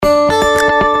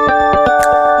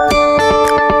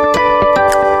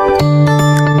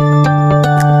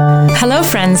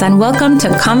friends, and welcome to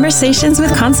Conversations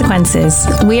with Consequences.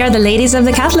 We are the ladies of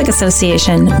the Catholic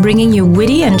Association, bringing you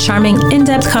witty and charming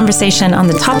in-depth conversation on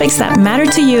the topics that matter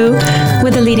to you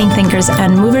with the leading thinkers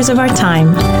and movers of our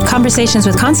time. Conversations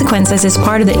with Consequences is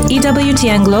part of the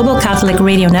EWTN Global Catholic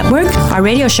Radio Network. Our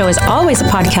radio show is always a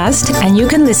podcast, and you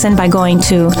can listen by going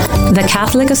to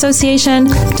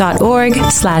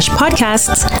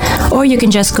thecatholicassociation.org/podcasts, or you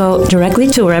can just go directly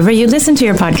to wherever you listen to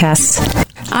your podcasts.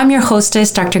 I'm your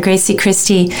hostess, Dr. Gracie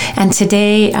Christie, and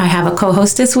today I have a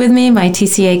co-hostess with me, my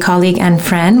TCA colleague and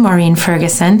friend, Maureen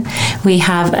Ferguson. We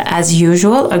have, as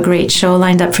usual, a great show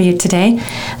lined up for you today.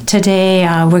 Today,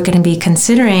 we're going to be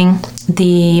considering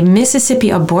the Mississippi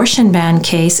abortion ban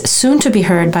case, soon to be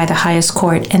heard by the highest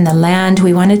court in the land.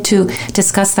 We wanted to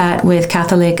discuss that with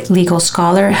Catholic legal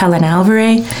scholar Helen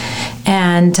Alvarez,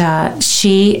 and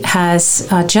she has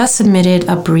just submitted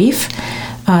a brief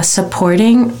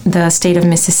supporting the state of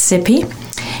Mississippi,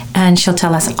 and she'll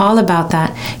tell us all about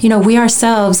that. You know, we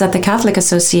ourselves at the Catholic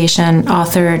Association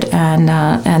authored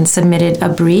and submitted a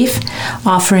brief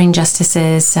offering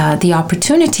justices the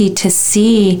opportunity to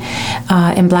see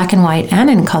in black and white and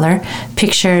in color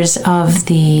pictures of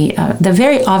the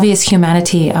very obvious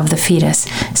humanity of the fetus.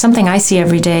 Something I see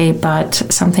every day, but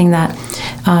something that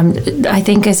I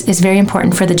think is very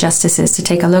important for the justices to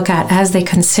take a look at as they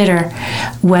consider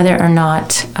whether or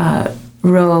not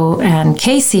Roe and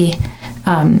Casey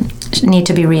need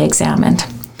to be re-examined.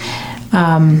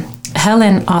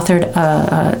 Helen authored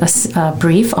a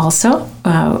brief also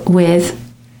with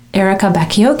Erica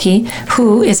Bachiochi,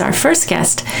 who is our first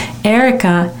guest.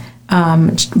 Erica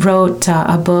wrote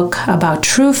a book about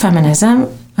true feminism.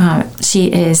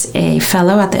 She is a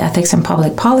fellow at the Ethics and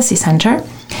Public Policy Center.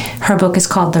 Her book is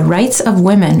called The Rights of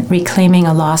Women, Reclaiming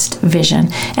a Lost Vision,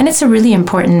 and it's a really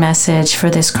important message for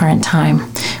this current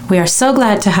time. We are so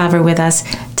glad to have her with us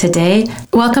today.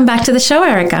 Welcome back to the show,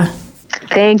 Erica.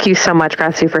 Thank you so much,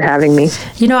 Gracie, for having me.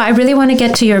 You know, I really want to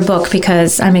get to your book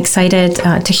because I'm excited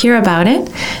to hear about it.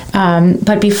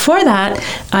 But before that,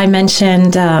 I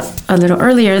mentioned a little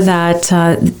earlier that,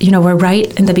 we're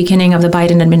right in the beginning of the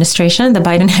Biden administration, the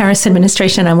Biden-Harris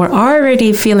administration, and we're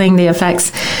already feeling the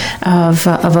effects of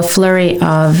a flurry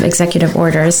of executive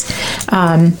orders.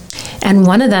 And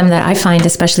one of them that I find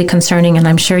especially concerning, and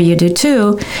I'm sure you do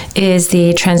too, is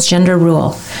the transgender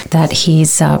rule that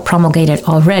he's promulgated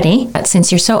already.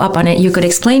 Since you're so up on it, you could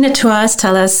explain it to us,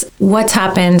 tell us what's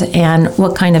happened and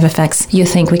what kind of effects you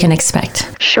think we can expect.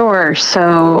 Sure.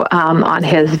 So on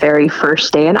his very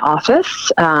first day in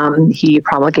office, he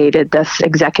promulgated this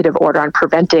executive order on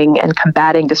preventing and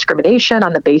combating discrimination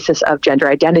on the basis of gender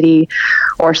identity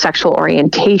or sexual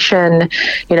orientation.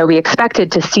 You know, we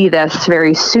expected to see this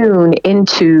very soon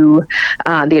into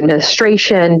the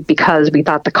administration because we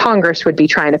thought the Congress would be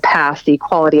trying to pass the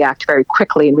Equality Act very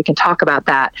quickly, and we can talk about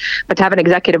that. But to have an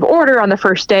executive order on the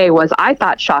first day was, I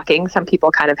thought, shocking. Some people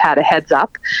kind of had a heads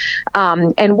up.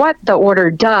 And what the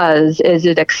order does is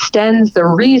it extends the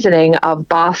reasoning of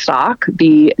Bostock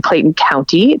v. Clayton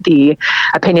County, the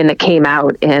opinion that came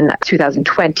out in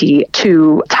 2020,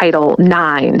 to Title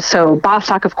IX. So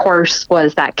Bostock, of course,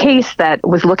 was that case that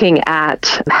was looking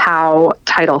at how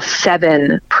Title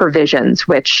VII provisions,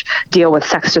 which deal with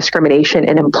sex discrimination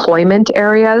in employment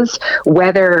areas,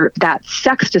 whether that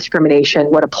sex discrimination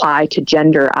would apply to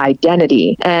gender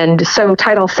identity. And so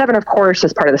Title VII, of course,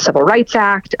 is part of the Civil Rights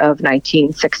Act of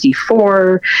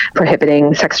 1964,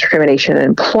 prohibiting sex discrimination in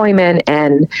employment.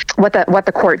 And what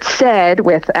the court said,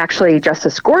 with actually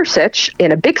Justice Gorsuch,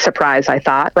 in a big surprise, I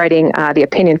thought, writing the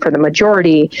opinion for the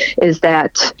majority, is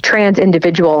that trans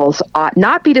individuals ought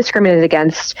not be discriminated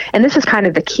against. And this is kind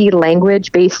of the key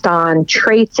language, based on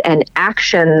traits and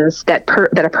actions that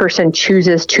a person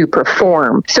chooses to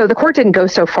perform. So the court didn't go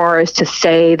so far as to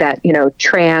say that,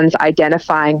 trans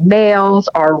identifying males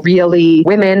are really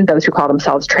women. Those who call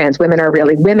themselves trans women are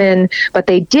really women. But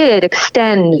they did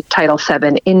extend Title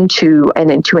VII into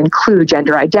include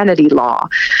gender identity law,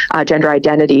 gender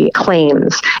identity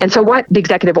claims. And so what the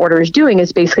executive order is doing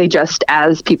is basically, just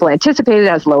as people anticipated,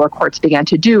 as lower courts began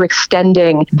to do,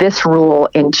 extending this rule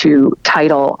into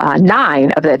Title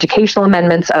IX of the Educational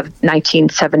Amendments of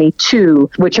 1972,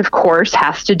 which of course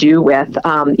has to do with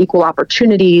equal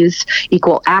opportunities,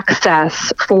 equal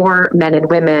access for men and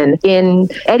women in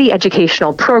any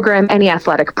educational program, any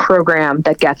athletic program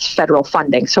that gets federal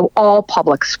funding. So all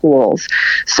public schools.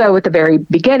 So at the very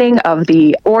beginning of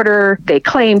the order, they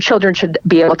claim children should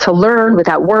be able to learn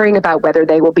without worrying about whether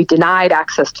they will be denied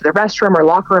access to the restroom or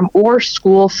locker room or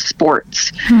school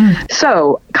sports.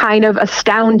 So kind of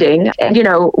astounding. And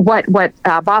what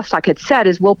Bostock had said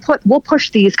is we'll push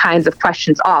these kinds of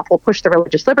questions off. We'll push the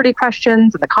religious liberty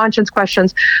questions and the conscience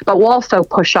questions, but we'll also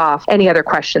push off any other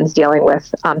questions dealing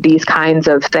with these kinds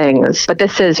of things. But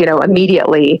this is,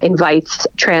 immediately invites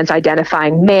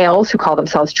trans-identifying males who call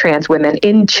themselves trans women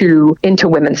into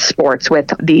women's sports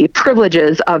with the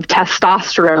privileges of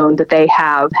testosterone that they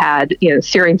have had,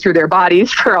 searing through their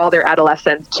bodies for all their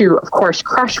adolescence to, of course,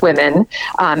 crush women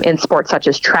in sports such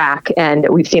as track. And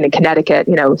we've seen in Connecticut,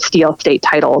 steal state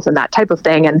titles and that type of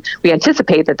thing. And we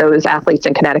anticipate that those athletes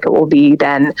in Connecticut will be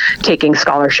then taking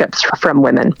scholarships from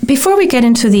women. Before we get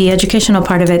into the educational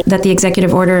part of it that the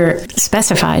executive order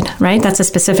specified, right? That's the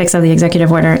specifics of the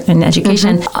executive order in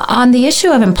education. Mm-hmm. On the issue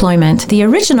of employment, the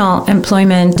original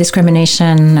employment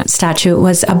discrimination statute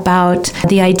was about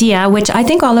the idea, which I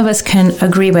think all of us can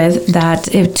agree with,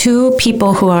 that if two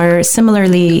people who are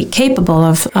similarly capable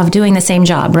of doing the same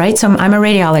job, right? So I'm a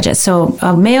radiologist. So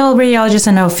a male radiologist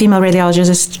and a female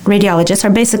radiologist are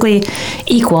basically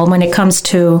equal when it comes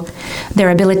to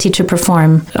their ability to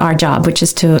perform our job, which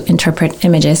is to interpret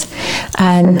images.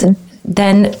 And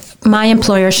then my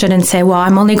employer shouldn't say, well,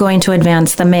 I'm only going to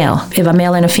advance the male. If a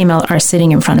male and a female are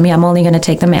sitting in front of me, I'm only going to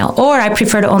take the male. Or I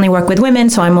prefer to only work with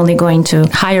women, so I'm only going to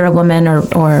hire a woman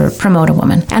or promote a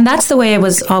woman. And that's the way it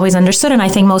was always understood. And I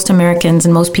think most Americans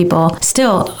and most people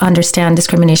still understand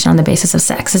discrimination on the basis of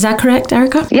sex. Is that correct,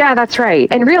 Erica? Yeah, that's right.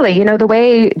 And really, the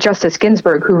way Justice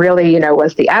Ginsburg, who really,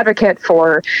 was the advocate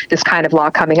for this kind of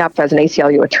law coming up as an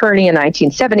ACLU attorney in the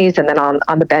 1970s and then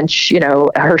on the bench,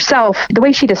 herself, the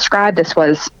way she described this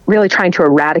was really trying to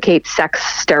eradicate sex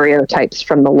stereotypes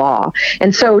from the law.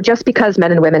 And so just because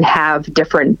men and women have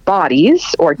different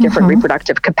bodies or different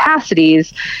reproductive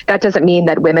capacities, that doesn't mean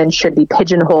that women should be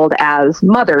pigeonholed as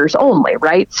mothers only,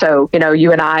 right? So,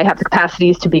 you and I have the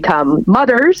capacities to become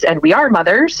mothers, and we are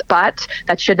mothers, but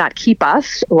that should not keep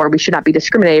us, or we should not be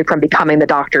discriminated from becoming the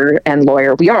doctor and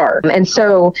lawyer we are. And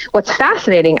so what's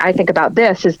fascinating, I think, about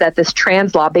this is that this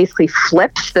trans law basically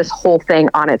flips this whole thing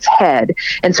on its head.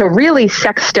 And so really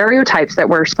sex stereotypes that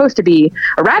were supposed to be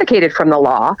eradicated from the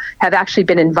law have actually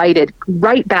been invited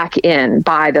right back in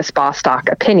by this Bostock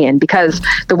opinion, because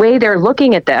the way they're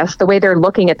looking at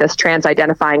this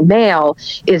trans-identifying male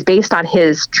is based on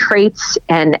his traits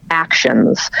and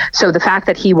actions. So the fact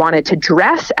that he wanted to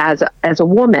dress as a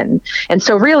woman. And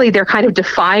so really they're kind of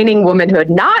defining womanhood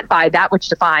not by that which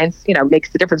defines, makes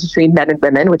the difference between men and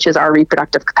women, which is our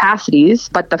reproductive capacities,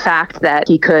 but the fact that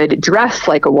he could dress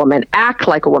like a woman, act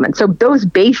like a woman. So those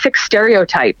basic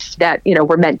stereotypes that,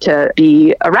 were meant to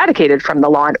be eradicated from the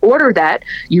law in order that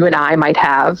you and I might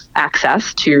have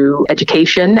access to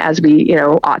education as we,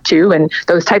 ought to, and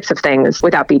those types of things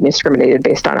without being discriminated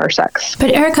based on our sex.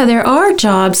 But Erica, there are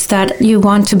jobs that you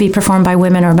want to be performed by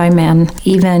women or by men,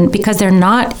 even because they're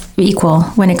not equal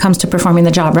when it comes to performing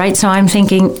the job, right? So I'm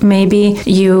thinking maybe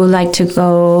you like to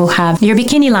go have your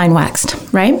bikini line waxed,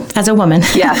 right? As a woman.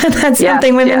 Yeah. That's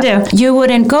something women do. You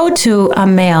wouldn't go to a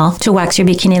male to wax your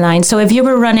bikini line. So if you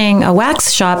were running a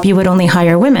wax shop, you would only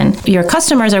hire women. Your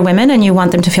customers are women and you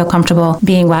want them to feel comfortable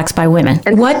being waxed by women.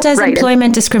 And what does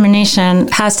employment discrimination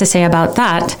has to say about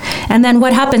that? And then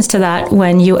what happens to that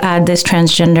when you add this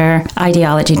transgender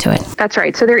ideology to it? That's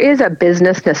right. So there is a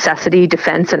business necessity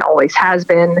defense and always has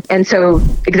been. And so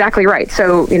exactly right.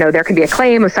 So, there can be a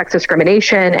claim of sex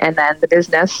discrimination and then the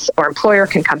business or employer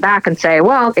can come back and say,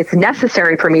 well, it's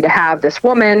necessary for me to have this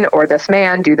woman or this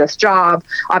man do this job.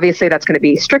 Obviously, that's going to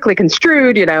be strictly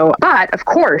construed, but of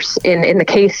course, in the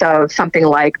case of something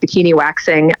like bikini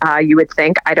waxing, you would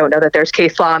think, I don't know that there's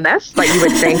case law on this, but you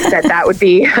would think that would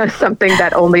be something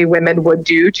that only women would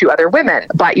do to other women.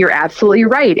 But you're absolutely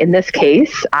right. In this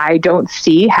case, I don't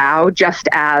see how just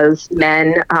as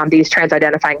men, these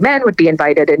trans-identifying men would be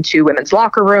invited into women's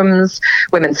locker rooms,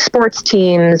 women's sports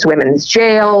teams, women's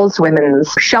jails,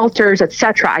 women's shelters,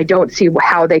 etc. I don't see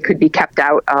how they could be kept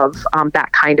out of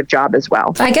that kind of job as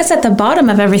well. I guess at the bottom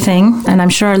of everything, and I'm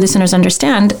sure our listeners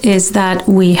understand, is that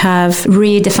we have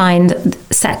redefined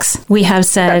sex. We have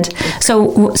said,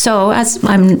 so as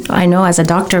I know as a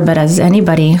doctor, but as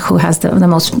anybody who has the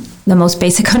most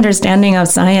basic understanding of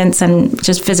science and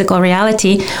just physical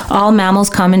reality, all mammals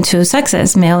come in two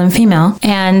sexes, male and female.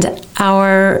 And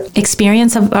our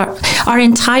experience of our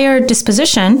entire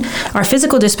disposition, our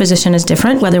physical disposition is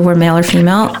different, whether we're male or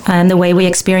female, and the way we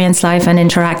experience life and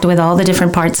interact with all the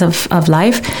different parts of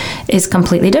life is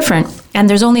completely different. And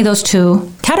there's only those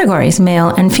two categories, male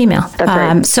and female. That's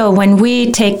right. So when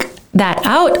we take that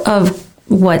out of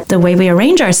the way we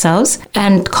arrange ourselves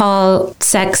and call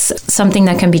sex something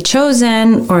that can be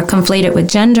chosen or conflate it with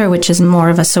gender, which is more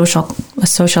of a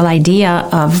social idea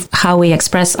of how we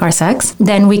express our sex,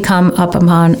 then we come up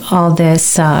upon all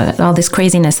this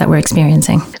craziness that we're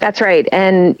experiencing. That's right.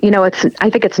 And, I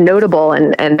think it's notable,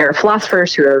 and there are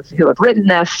philosophers who have written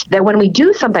this, that when we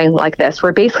do something like this,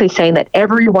 we're basically saying that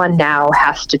everyone now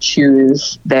has to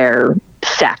choose their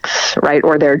sex, right,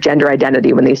 or their gender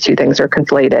identity when these two things are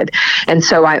conflated. And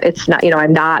so it's not,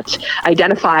 I'm not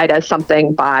identified as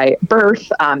something by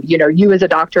birth. You as a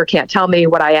doctor can't tell me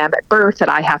what I am at birth, that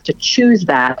I have to choose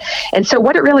that. And so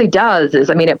what it really does is,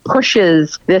 it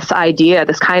pushes this idea,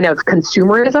 this kind of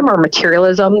consumerism or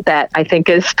materialism that I think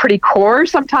is pretty core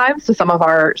sometimes to some of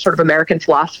our sort of American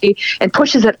philosophy, and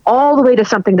pushes it all the way to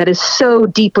something that is so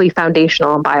deeply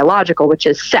foundational and biological, which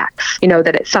is sex,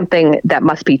 that it's something that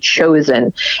must be chosen.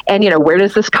 And, where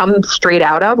does this come straight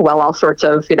out of? Well, all sorts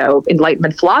of,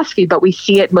 Enlightenment philosophy, but we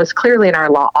see it most clearly in our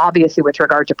law, obviously, with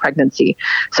regard to pregnancy.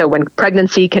 So when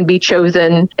pregnancy can be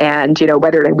chosen and,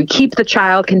 whether we keep the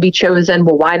child can be chosen,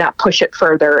 well, why not push it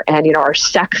further? And, our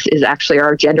sex is actually,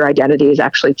 our gender identity is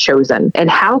actually chosen. And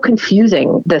how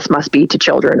confusing this must be to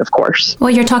children, of course. Well,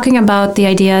 you're talking about the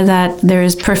idea that there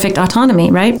is perfect autonomy,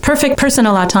 right? Perfect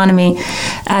personal autonomy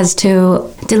as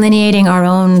to delineating our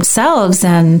own selves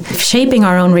and shaping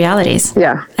our own realities.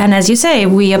 Yeah. And as you say,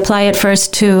 we apply it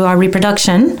first to our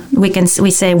reproduction.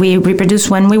 We say we reproduce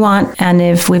when we want, and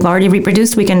if we've already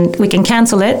reproduced, we can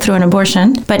cancel it through an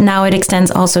abortion. But now it extends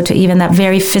also to even that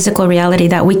very physical reality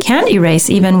that we can't erase,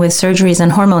 even with surgeries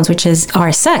and hormones, which is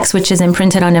our sex, which is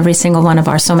imprinted on every single one of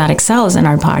our somatic cells in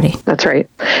our body. That's right.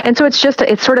 And so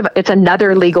it's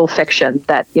another legal fiction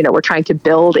that, we're trying to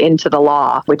build into the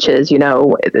law, which is,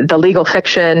 the legal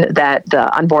fiction that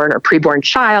the unborn or preborn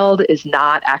child is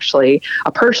not actually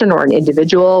a person or an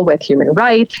individual with human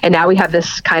rights. And now we have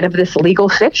this legal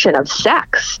fiction of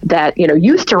sex that,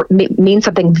 used to mean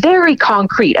something very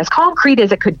concrete as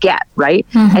it could get, right?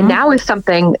 Mm-hmm. And now is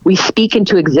something we speak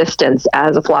into existence,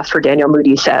 as a philosopher Daniel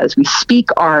Moody says. We speak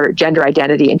our gender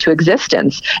identity into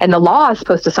existence. And the law is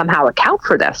supposed to somehow account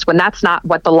for this, when that's not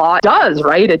what the law does,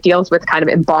 right? It deals with kind of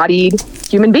embodied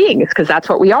human beings, because that's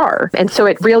what we are. And so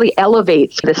it really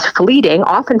elevates this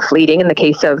often fleeting in the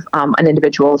case of an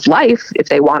individual's life, if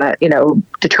they want to,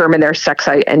 determine their sex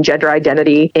and gender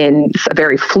identity in a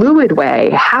very fluid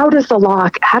way. How does the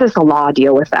law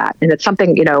deal with that? And it's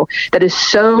something, that is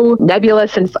so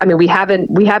nebulous. And we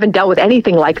haven't dealt with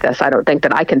anything like this, I don't think,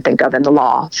 that I can think of in the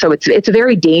law. So it's a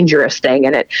very dangerous thing.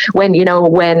 And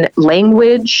when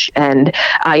language and,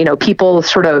 people's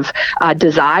sort of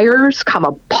desires come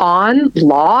upon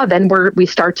law, then we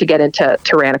start to get into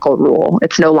tyrannical rule.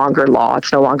 It's no longer law.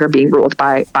 It's no longer being ruled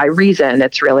by reason.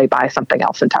 It's really by something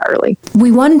else entirely.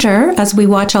 We wonder, as we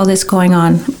watch all this going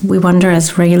on,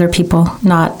 as regular people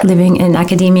not living in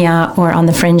academia or on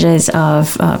the fringes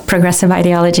of progressive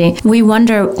ideology, we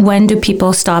wonder, when do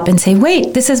people stop and say,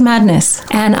 wait, this is madness?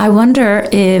 And I wonder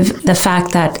if the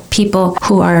fact that people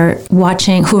who are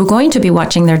going to be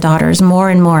watching their daughters more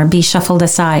and more be shuffled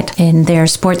aside in their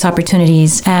sports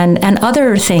opportunities and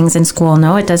other things in school.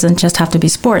 No, it doesn't just have to be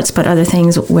sports, but other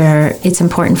things where it's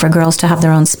important for girls to have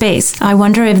their own space. I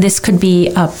wonder if this could be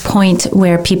a point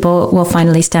where people will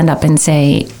finally stand up and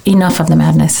say, enough of the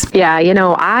madness. Yeah,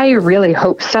 I really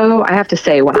hope so. I have to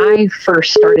say, when I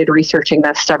first started researching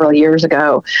this several years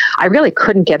ago, I really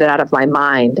couldn't get it out of my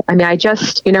mind. I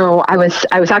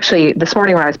was actually, this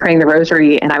morning when I was praying the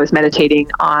rosary and I was meditating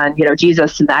on,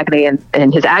 Jesus and agony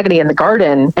and his agony in the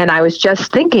garden, and I was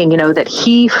just thinking, that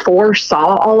he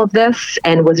foresaw all of this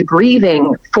and was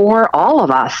grieving for all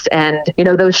of us. And,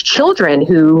 those children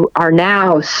who are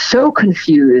now so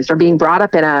confused or being brought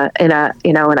up in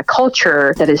a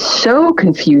culture that is so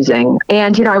confusing.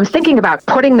 And, I was thinking about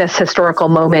putting this historical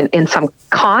moment in some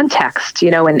context,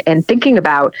 and thinking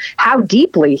about how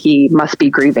deeply he must be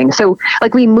grieving. So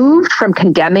we moved from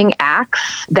condemning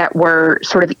acts that were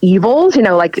sort of evils,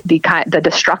 like the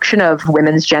destruction of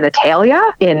women's genitalia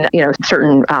in,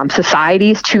 certain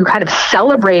societies, to kind of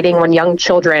celebrating when young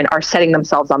children are setting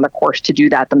themselves on the course to do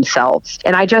that themselves.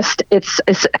 And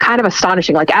it's kind of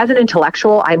astonishing. As an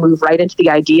intellectual, I move right into the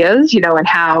ideas, and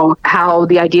how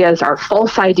the ideas are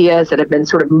false ideas that have been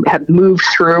have moved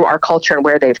through our culture and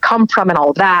where they've come from and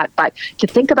all of that. But to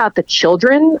think about the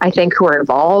children, I think, who are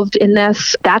involved in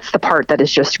this, that's the part that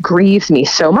just grieves me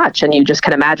so much. And you just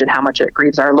can imagine how much it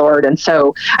grieves our Lord. And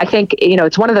so I think,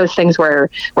 it's one of those things where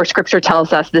scripture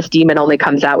tells us this demon only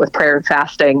comes out with prayer and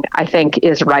fasting, I think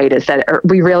is right, is that it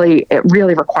really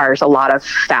requires a lot of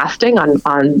fasting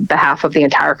on behalf of the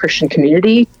entire Christian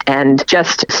community, and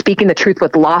just speaking the truth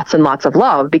with lots and lots of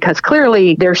love, because clearly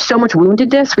clearly there's so much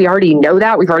woundedness. We already know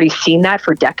that. We've already seen that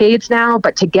for decades now.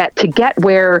 But to get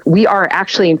where we are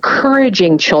actually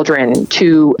encouraging children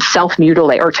to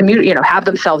self-mutilate or to have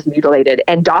themselves mutilated,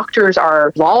 and doctors are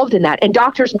involved in that, and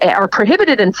doctors are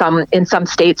prohibited in some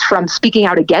states from speaking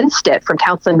out against it, from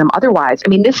counseling them otherwise. I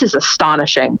mean, this is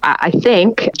astonishing. I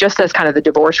think just as kind of the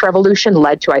divorce revolution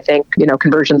led to, I think,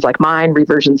 conversions like mine,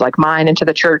 reversions like mine into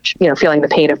the church, feeling the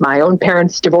pain of my own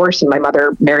parents' divorce and my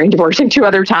mother marrying, divorcing 2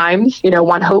 other times,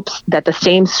 one hopes that the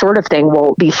same sort of thing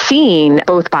will be seen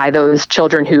both by those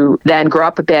children who then grow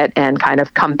up a bit and kind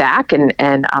of come back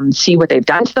and see what they've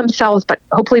done to themselves. But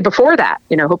hopefully before that,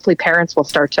 hopefully parents will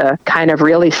start to kind of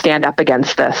really stand up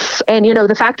against this. And,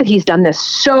 the fact that he's done this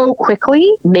so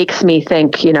quickly makes me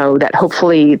think, that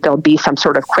hopefully there'll be some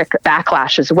sort of quick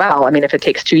backlash as well. I mean, if it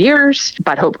takes 2 years,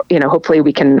 but hopefully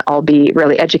we can all be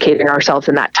really educating ourselves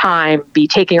in that time, be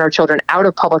taking our children out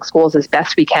of public schools as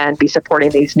best we can, be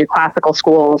supporting these new classical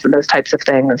schools and those types of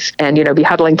things, and, be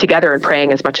huddling together and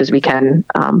praying as much as we can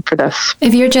for this.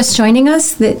 If you're just joining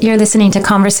us, you're listening to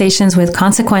Conversations with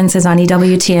Consequences on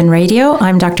EWTN Radio.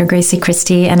 I'm Dr. Gracie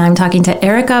Christie, and I'm talking to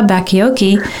Erica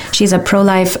Bakioki. She's a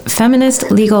pro-life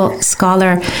feminist legal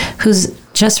scholar who's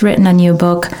just written a new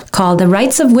book called The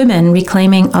Rights of Women,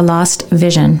 Reclaiming a Lost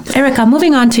Vision. Erica,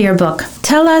 moving on to your book.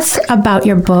 Tell us about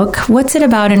your book. What's it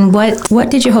about, and what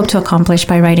did you hope to accomplish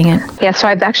by writing it? Yeah, so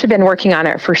I've actually been working on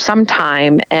it for some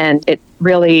time, and it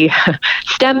really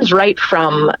stems right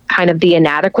from kind of the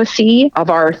inadequacy of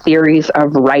our theories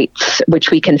of rights, which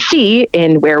we can see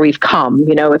in where we've come.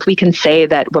 If we can say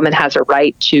that woman has a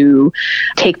right to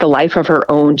take the life of her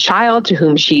own child to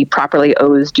whom she properly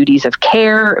owes duties of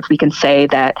care, if we can say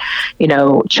that,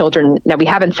 children, now we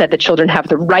haven't said that children have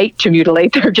the right to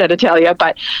mutilate their genitalia,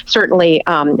 but certainly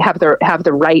have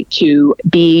the right to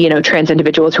be, trans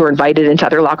individuals who are invited into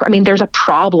other locker. I mean, there's a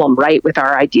problem, right, with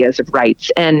our ideas of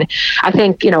rights. And I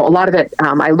think, a lot of it,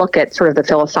 I look at sort of the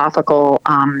philosophical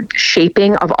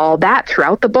shaping of all that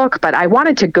throughout the book, but I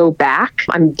wanted to go back.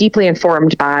 I'm deeply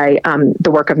informed by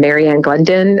the work of Marianne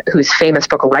Glendon, whose famous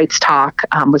book, Rights Talk,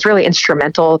 was really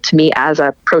instrumental to me as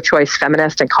a pro-choice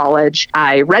feminist in college.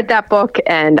 I read that book,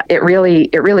 and it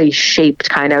really shaped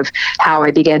kind of how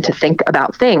I began to think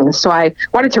about things. So I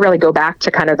wanted to really go back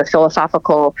to kind of the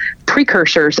philosophical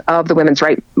precursors of the women's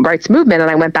rights movement,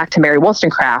 and I went back to Mary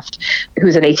Wollstonecraft,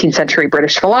 who's an 18th century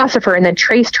British philosopher, and then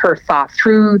traced her thought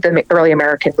through the early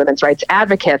American women's rights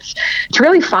advocates to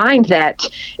really find that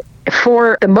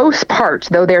for the most part,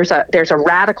 though there's a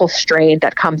radical strain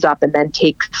that comes up and then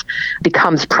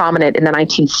becomes prominent in the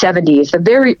 1970s, the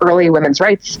very early women's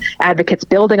rights advocates,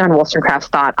 building on Wollstonecraft's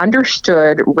thought,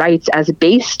 understood rights as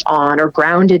based on or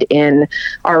grounded in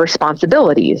our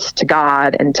responsibilities to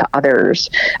God and to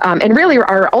others, and really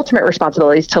our ultimate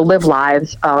responsibilities to live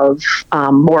lives of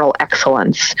moral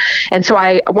excellence. And so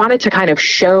I wanted to kind of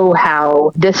show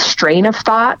how this strain of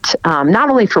thought,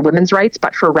 not only for women's rights,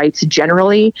 but for rights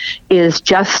generally, is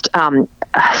just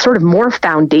sort of more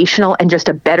foundational and just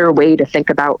a better way to think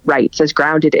about rights as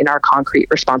grounded in our concrete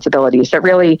responsibilities. That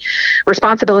really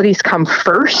responsibilities come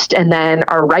first, and then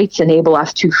our rights enable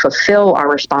us to fulfill our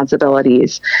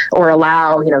responsibilities or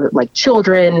allow, like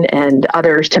children and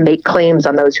others to make claims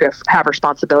on those who have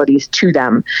responsibilities to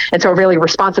them. And so really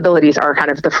responsibilities are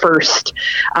kind of the first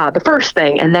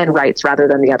thing, and then rights rather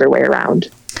than the other way around.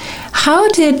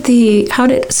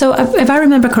 So if I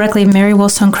remember correctly, Mary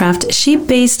Wollstonecraft, she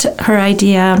based her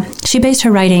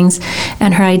writings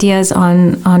and her ideas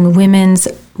on women's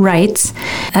rights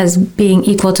as being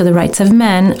equal to the rights of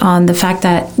men on the fact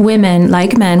that women,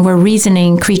 like men, were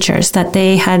reasoning creatures, that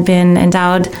they had been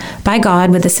endowed by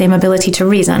God with the same ability to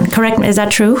reason. Correct? Is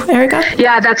that true, Erica?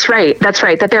 Yeah, that's right.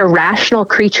 That they're rational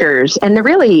creatures. And the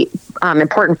really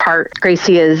important part,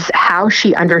 Gracie, is how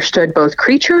she understood both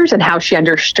creatures and how she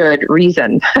understood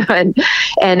reason. and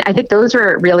I think those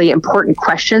are really important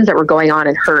questions that were going on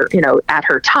in her, at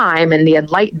her time in the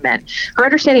Enlightenment. Her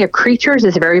understanding of creatures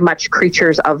is very much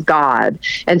creatures of God,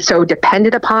 and so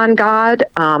dependent upon God.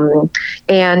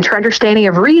 And her understanding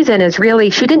of reason is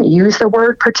really, she didn't use the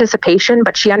word participation,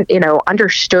 but she,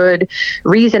 understood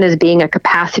reason as being a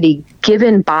capacity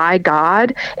given by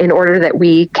God in order that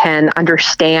we can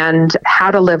understand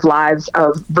how to live lives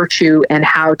of virtue and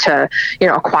how to,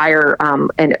 acquire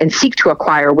and seek to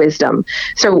acquire wisdom.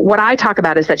 So what I talk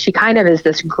about is that she kind of is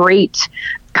this great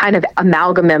kind of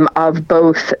amalgam of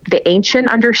both the ancient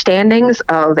understandings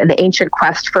of and the ancient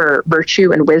quest for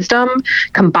virtue and wisdom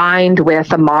combined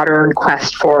with a modern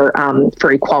quest for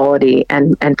equality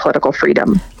and political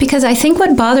freedom. Because I think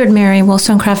what bothered Mary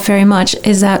Wollstonecraft very much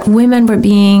is that women were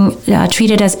being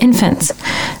treated as infants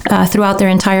throughout their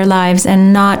entire lives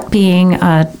and not being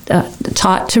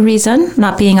taught to reason,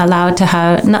 not being allowed to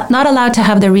have, not allowed to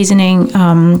have their reasoning,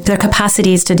 their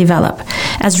capacities to develop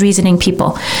as reasoning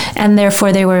people. And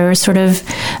therefore they were sort of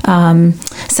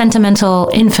sentimental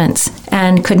infants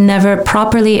and could never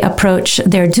properly approach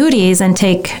their duties and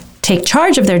take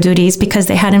charge of their duties because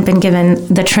they hadn't been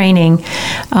given the training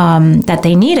that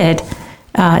they needed.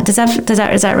 Is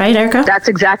that right, Erica? That's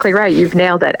exactly right. You've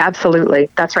nailed it. Absolutely.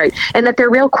 That's right. And that their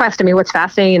real quest, I mean, what's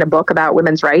fascinating in a book about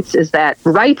women's rights is that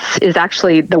rights is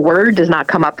actually, the word does not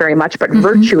come up very much, but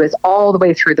virtue is all the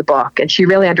way through the book. And she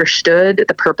really understood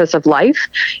the purpose of life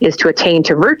is to attain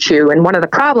to virtue. And one of the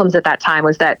problems at that time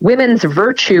was that women's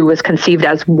virtue was conceived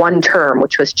as one term,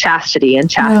 which was chastity and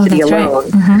chastity alone.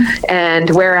 Right. And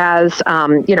whereas,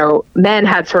 men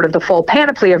had sort of the full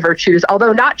panoply of virtues,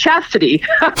 although not chastity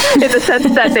in the sense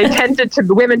that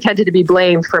women tended to be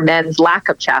blamed for men's lack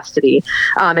of chastity.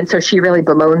 And so she really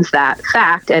bemoans that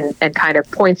fact and kind of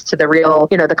points to the real,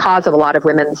 the cause of a lot of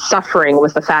women's suffering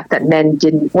was the fact that men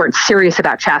weren't serious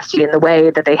about chastity in the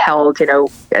way that they held,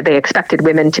 they expected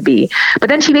women to be. But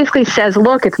then she basically says,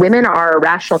 look, if women are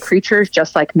rational creatures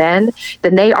just like men,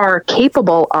 then they are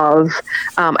capable of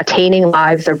attaining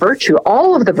lives of virtue,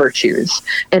 all of the virtues,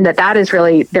 and that is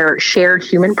really their shared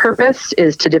human purpose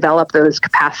is to develop those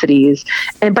capacities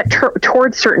but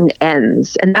towards certain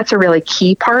ends. And that's a really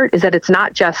key part, is that it's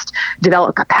not just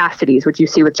develop capacities, which you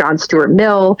see with John Stuart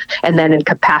Mill, and then in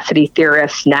capacity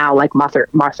theorists now like Martha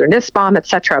Nussbaum, et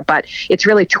cetera. But it's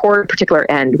really toward a particular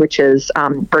end, which is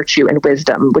virtue and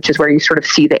wisdom, which is where you sort of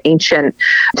see the ancient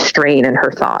strain in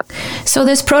her thought. So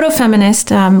this proto-feminist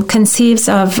conceives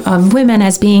of women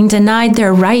as being denied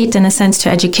their right, in a sense, to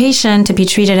education, to be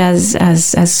treated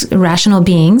as rational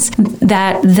beings,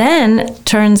 that then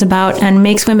turns about and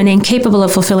makes women incapable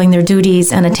of fulfilling their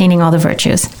duties and attaining all the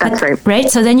virtues. That's right. Right?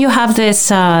 So then you have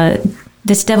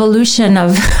this devolution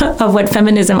of what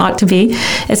feminism ought to be,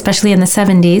 especially in the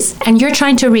 70s. And you're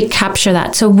trying to recapture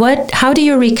that. So how do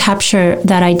you recapture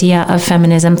that idea of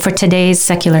feminism for today's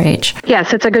secular age?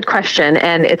 Yes, it's a good question.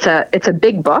 And it's a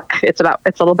big book. It's a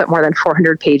little bit more than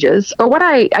 400 pages. But what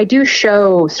I do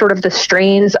show sort of the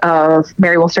strains of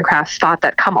Mary Wollstonecraft's thought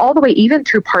that come all the way even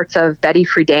through parts of Betty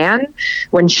Friedan,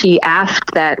 when she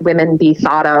asked that women be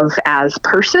thought of as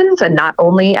persons and not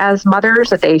only as mothers,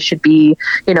 that they should be,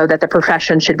 that the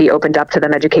profession should be opened up to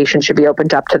them, education should be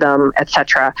opened up to them,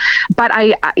 etc. But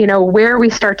where we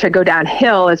start to go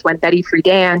downhill is when Betty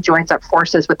Friedan joins up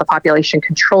forces with the population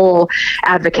control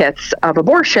advocates of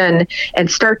abortion and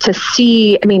start to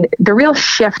see, the real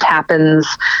shift happens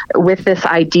with this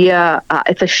idea.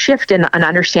 It's a shift in an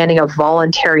understanding of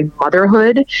voluntary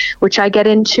motherhood, which I get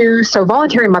into. So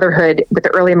voluntary motherhood with the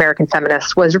early American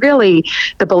feminists was really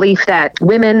the belief that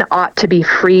women ought to be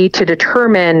free to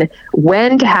determine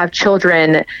when to have children.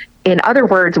 In other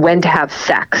words, when to have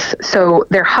sex. So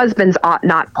their husbands ought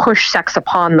not push sex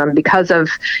upon them because of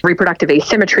reproductive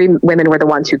asymmetry. Women were the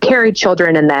ones who carried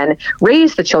children and then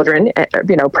raised the children,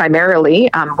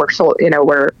 primarily,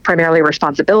 were primarily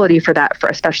responsibility for that,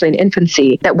 especially in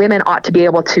infancy, that women ought to be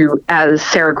able to, as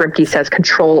Sarah Grimke says,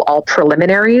 control all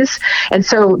preliminaries. And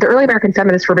so the early American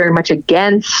feminists were very much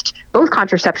against both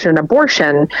contraception and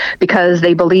abortion because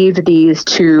they believed these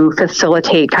to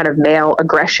facilitate kind of male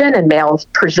aggression and male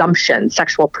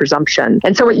sexual presumption.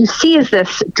 And so what you see is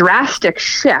this drastic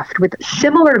shift with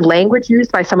similar language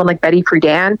used by someone like Betty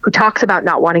Friedan, who talks about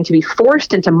not wanting to be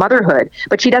forced into motherhood,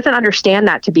 but she doesn't understand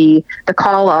that to be the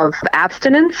call of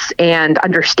abstinence and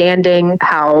understanding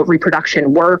how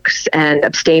reproduction works and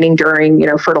abstaining during,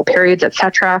 fertile periods,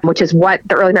 etc., which is what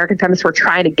the early American feminists were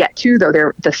trying to get to, though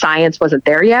the science wasn't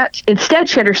there yet. Instead,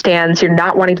 she understands you're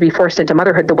not wanting to be forced into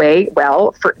motherhood the way,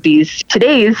 for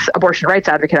today's abortion rights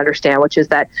advocate understand, which is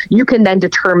that you can then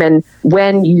determine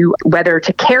whether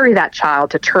to carry that child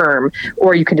to term,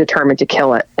 or you can determine to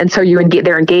kill it. And so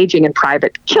they're engaging in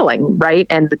private killing, right?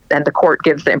 And the court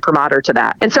gives the imprimatur to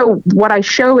that. And so what I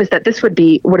show is that this would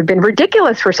have been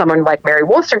ridiculous for someone like Mary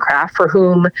Wollstonecraft, for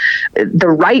whom the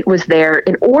right was there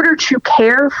in order to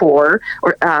care for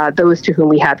those to whom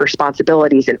we had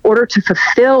responsibilities, in order to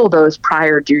fulfill those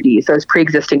prior duties, those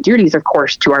pre-existing duties, of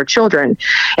course, to our children.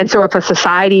 And so if a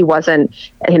society wasn't,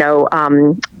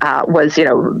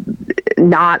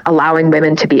 not allowing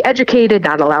women to be educated,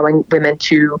 not allowing women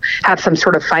to have some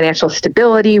sort of financial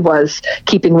stability, was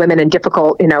keeping women in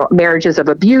difficult, marriages of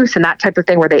abuse and that type of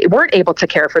thing, where they weren't able to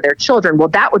care for their children. Well,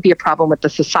 that would be a problem with the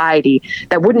society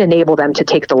that wouldn't enable them to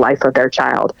take the life of their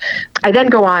child. I then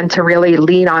go on to really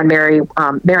lean on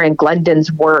Marian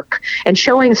Glendon's work and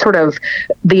showing sort of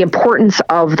the importance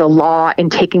of the law in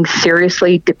taking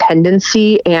seriously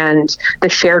dependency and the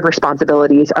shared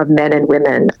responsibilities of men and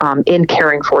women in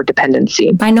caring for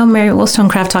dependency. I know Mary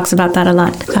Wollstonecraft talks about that a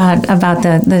lot, about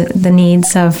the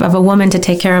needs of a woman to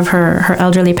take care of her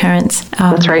elderly parents.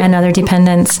 That's right. And other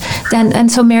dependents.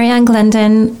 And so Marian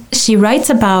Glendon, she writes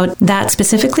about that,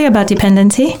 specifically about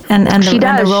dependency and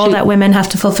the role that women have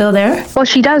to fulfill there. Well,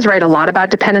 she does write a lot about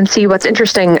dependency. What's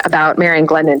interesting about Marian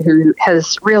Glendon, who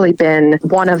has really been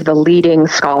one of the leading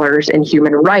scholars in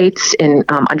human rights, in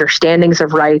understandings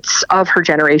of rights of her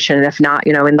generation, if not,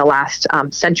 in the last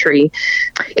century,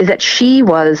 is that she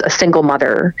was a single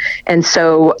mother. And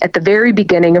so at the very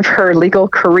beginning of her legal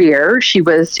career, she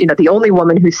was, the only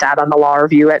woman who sat on the law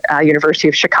review at University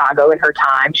of Chicago in her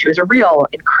time. She was a real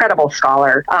incredible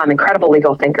scholar, incredible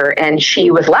legal thinker, and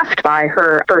she was left by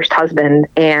her first husband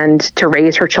and to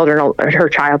raise her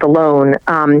child alone.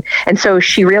 And so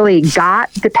she really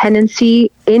got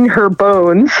dependency in her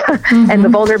bones and the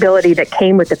vulnerability that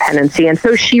came with dependency. And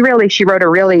so she wrote a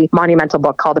really monumental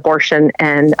book called Abortion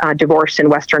and Divorce in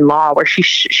Western Law, where she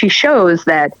shows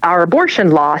that our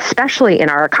abortion law, especially in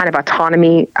our kind of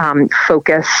autonomy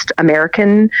focused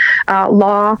American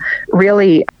law,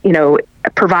 really,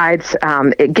 provides,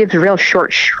 it gives real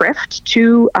short shrift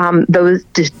to those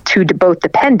to both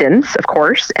dependents, of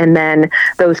course, and then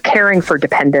those caring for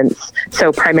dependents.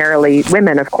 So primarily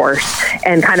women, of course,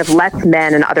 and kind of lets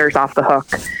men and others off the hook.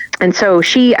 And so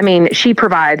she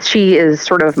is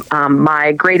sort of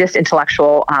my greatest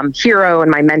intellectual hero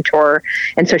and my mentor.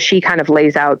 And so she kind of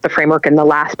lays out the framework in the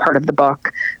last part of the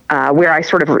book, where I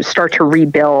sort of start to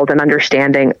rebuild an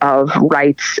understanding of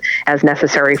rights as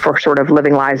necessary for sort of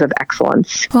living lives of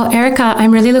excellence. Well, Erica,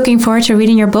 I'm really looking forward to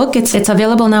reading your book. It's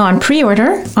available now on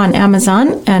pre-order on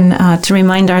Amazon. And to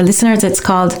remind our listeners, it's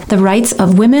called The Rights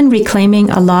of Women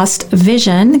Reclaiming a Lost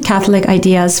Vision, Catholic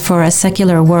Ideas for a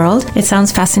Secular World. It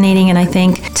sounds fascinating, and I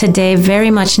think today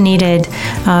very much needed.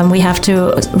 We have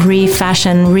to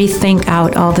rethink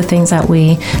out all the things that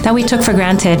we took for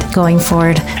granted going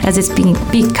forward, as it's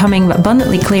becoming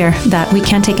abundantly clear that we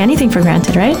can't take anything for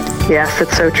granted, right? Yes,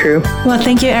 it's so true. Well,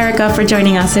 thank you, Erica, for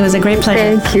joining us. It was a great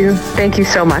pleasure. Thank you. Thank you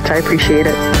so much. I appreciate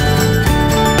it.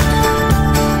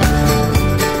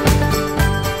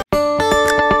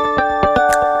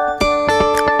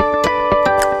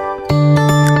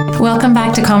 Welcome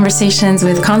back to Conversations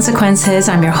with Consequences.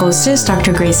 I'm your hostess,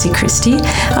 Dr. Gracie Christie,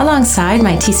 alongside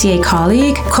my TCA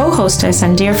colleague, co-hostess,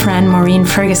 and dear friend, Maureen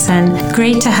Ferguson.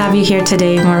 Great to have you here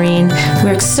today, Maureen.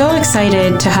 We're so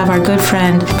excited to have our good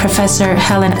friend, Professor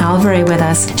Helen Alvarez, with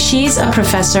us. She's a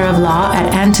professor of law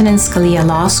at Antonin Scalia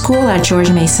Law School at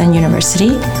George Mason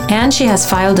University, and she has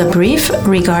filed a brief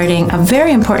regarding a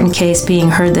very important case being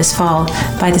heard this fall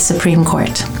by the Supreme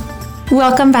Court.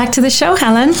 Welcome back to the show,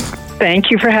 Helen.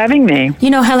 Thank you for having me.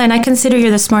 Helen, I consider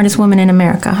you the smartest woman in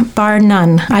America, bar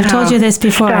none. I've told you this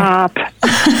before. Stop.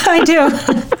 I do.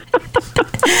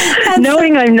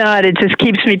 Knowing I'm not, it just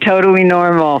keeps me totally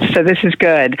normal. So this is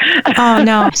good. Oh,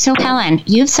 no. So, Helen,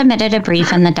 you've submitted a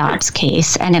brief in the Dobbs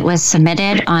case, and it was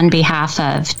submitted on behalf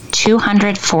of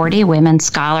 240 women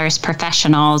scholars,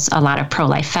 professionals, a lot of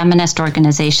pro-life feminist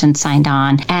organizations signed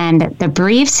on. And the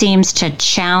brief seems to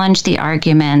challenge the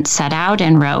argument set out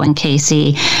in Roe and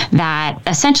Casey that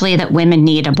essentially that women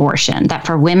need abortion, that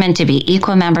for women to be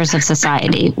equal members of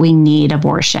society, we need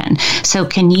abortion. So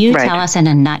can you tell us in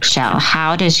a nutshell,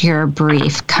 how does your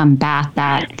brief combat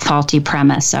that faulty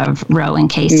premise of Roe and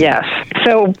Casey? Yes.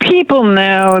 So people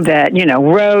know that,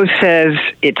 Roe says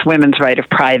it's women's right of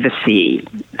privacy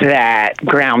that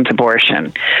grounds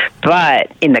abortion.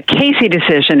 But in the Casey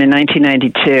decision in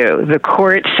 1992, the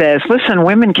court says, listen,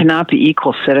 women cannot be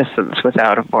equal citizens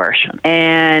without abortion.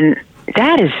 And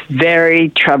that is very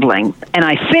troubling. And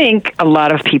I think a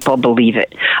lot of people believe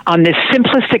it on this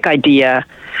simplistic idea: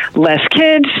 less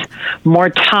kids, more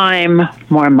time,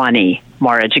 more money,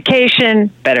 more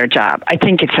education, better job. I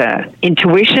think it's an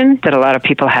intuition that a lot of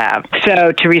people have.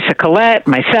 So Teresa Collette,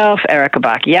 myself, Erica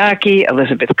Bachiochi,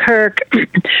 Elizabeth Kirk,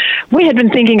 we had been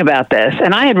thinking about this,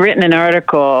 and I had written an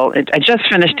article. I just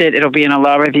finished it. It'll be in a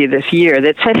law review this year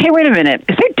that said, hey, wait a minute,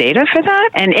 is there data for that?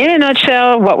 And in a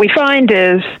nutshell, what we find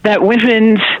is that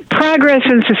women's progress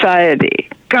in society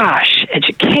gosh,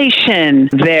 education,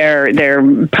 their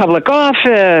public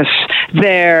office,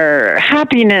 their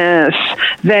happiness,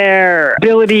 their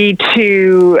ability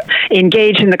to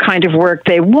engage in the kind of work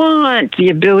they want, the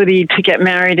ability to get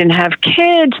married and have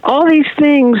kids, all these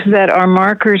things that are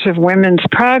markers of women's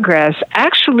progress.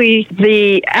 Actually,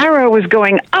 the arrow was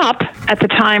going up at the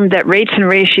time that rates and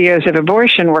ratios of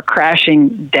abortion were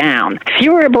crashing down.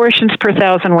 Fewer abortions per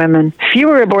 1,000 women,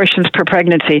 fewer abortions per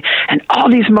pregnancy, and all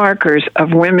these markers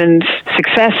of women's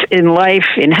success in life,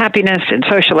 in happiness, in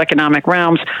social economic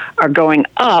realms are going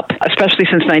up, especially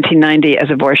since 1990 as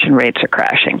abortion rates are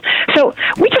crashing. So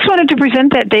we just wanted to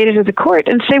present that data to the court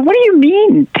and say, what do you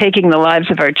mean taking the lives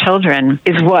of our children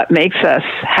is what makes us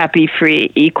happy,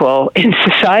 free, equal in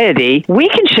society? We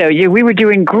can show you we were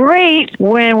doing great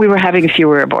when we were having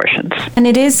fewer abortions. And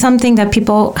it is something that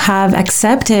people have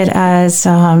accepted as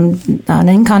an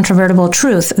incontrovertible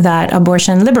truth that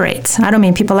abortion liberates. I don't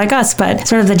mean people like us, but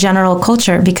sort of the general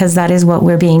culture, because that is what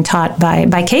we're being taught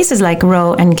by cases like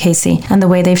Roe and Casey and the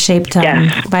way they've shaped,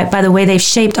 by the way they've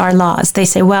shaped our laws. They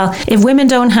say, well, if women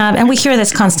don't have, and we hear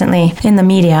this constantly in the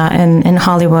media and in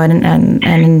Hollywood and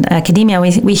in academia,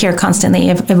 we hear constantly,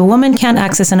 if a woman can't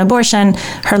access an abortion,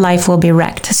 her life will be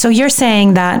wrecked. So you're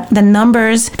saying that the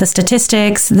numbers, the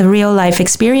statistics, the real life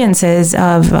experiences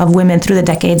of women through the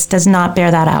decades does not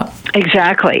bear that out.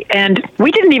 Exactly. And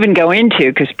we didn't even go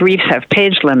into, because briefs have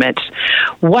page limits,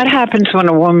 what happens when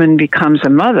a woman becomes a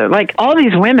mother. Like all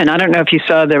these women, I don't know if you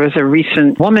saw, there was a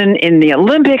recent woman in the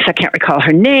Olympics, I can't recall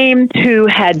her name, who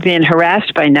had been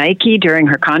harassed by Nike during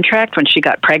her contract when she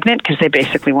got pregnant, because they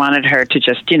basically wanted her to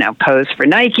just, pose for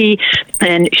Nike.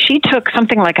 And she took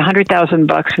something like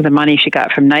 $100,000 of the money she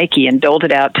got from Nike and doled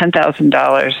it out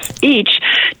 $10,000 each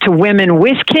to women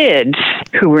with kids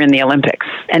who were in the Olympics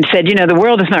and said, the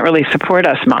world does not really support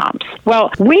us moms.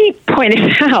 Well, we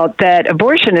pointed out that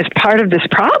abortion is part of this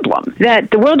problem,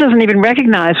 that the world doesn't even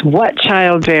recognize what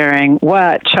childbearing,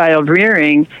 what child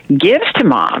rearing gives to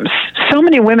moms. So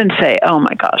many women say, oh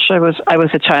my gosh, I was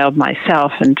a child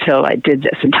myself until I did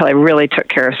this, until I really took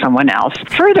care of someone else.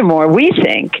 Furthermore, we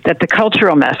think that the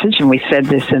cultural message, and we said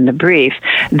this in the brief,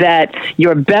 that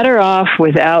you're better off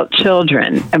without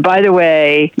children. And by the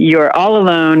way, you're all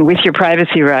alone with your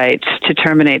privacy rights to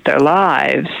terminate their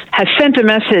lives, has sent a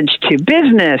message to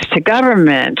business, to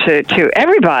government, to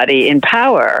everybody in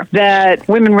power that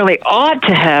women really ought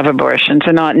to have abortions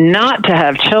and ought not to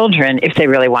have children if they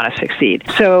really want to succeed.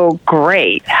 So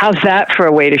great. How's that for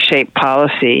a way to shape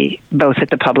policy, both at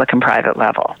the public and private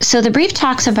level? So the brief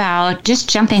talks about, just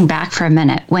jumping back for a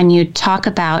minute, when you talk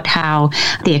about how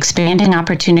the expanding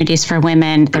opportunities for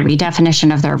women, the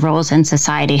redefinition of their roles in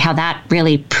society, how that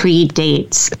really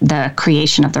predates the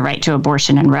creation of the right to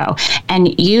abortion in Roe.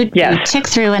 And you tick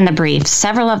through in the brief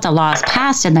several of the laws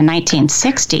passed in the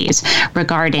 1960s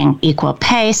regarding equal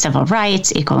pay, civil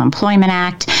rights, Equal Employment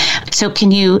Act. So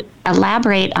can you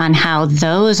elaborate on how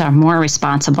those are more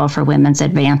responsible for women's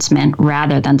advancement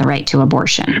rather than the right to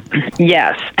abortion?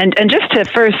 Yes. And just to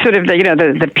first sort of,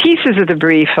 the pieces of the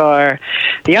brief are,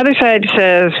 the other side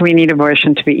says we need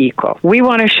abortion to be equal. We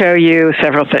want to show you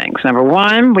several things. Number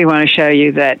one, we want to show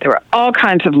you that there are all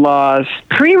kinds of laws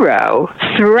pre-Roe,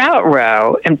 throughout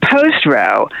Roe, and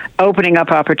post-Roe, opening up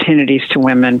opportunities to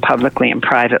women publicly and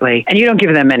privately. And you don't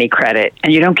give them any credit.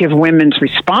 And you don't give women's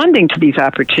responding to these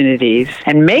opportunities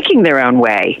and making their own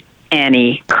way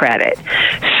any credit.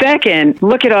 Second,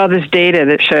 look at all this data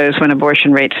that shows when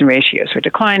abortion rates and ratios were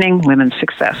declining, women's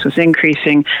success was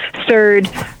increasing. Third,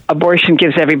 abortion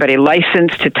gives everybody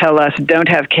license to tell us, don't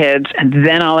have kids, and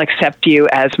then I'll accept you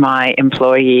as my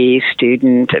employee,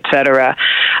 student, etc.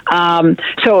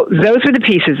 So those were the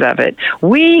pieces of it.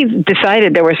 We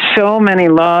decided there were so many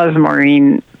laws,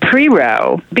 Maureen,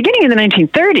 pre-Roe, beginning in the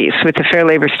 1930s with the Fair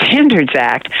Labor Standards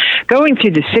Act, going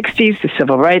through the 60s, the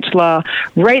Civil Rights Law,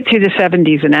 right through the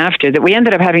 70s and after, that we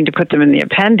ended up having to put them in the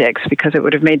appendix because it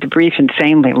would have made the brief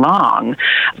insanely long,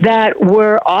 that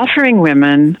were offering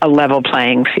women a level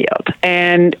playing field.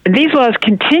 And these laws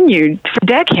continued for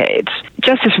decades.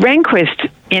 Justice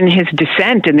Rehnquist, in his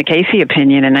dissent in the Casey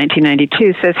opinion in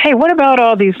 1992, says, hey, what about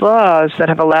all these laws that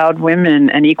have allowed women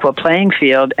an equal playing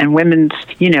field and women's,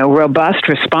 robust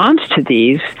response to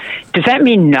these? Does that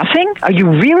mean nothing? Are you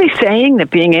really saying that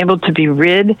being able to be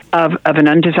rid of an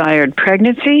undesired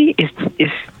pregnancy is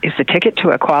the ticket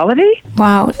to equality?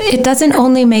 Wow. It doesn't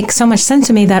only make so much sense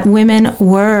to me that women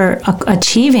were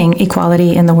achieving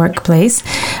equality in the workplace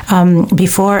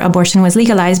before abortion was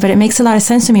legalized, but it makes a lot of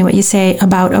sense to me what you say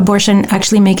about abortion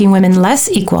actually making women less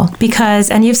equal.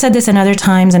 Because, and you've said this in other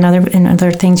times and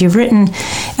other things you've written,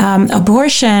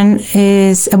 abortion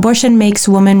makes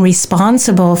women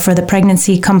responsible for the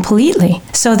pregnancy completely completely,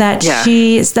 so that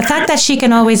the fact that she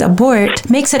can always abort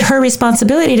makes it her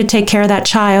responsibility to take care of that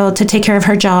child, to take care of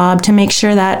her job, to make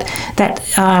sure that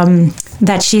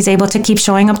she's able to keep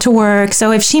showing up to work.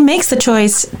 So if she makes the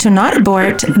choice to not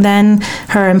abort, then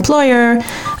her employer,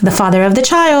 the father of the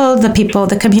child,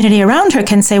 the community around her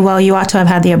can say, well, you ought to have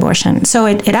had the abortion. So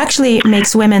it actually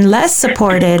makes women less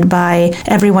supported by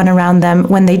everyone around them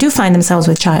when they do find themselves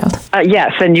with child.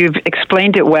 Yes, and you've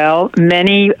explained it well.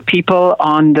 Many people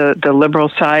on the liberal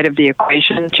side of the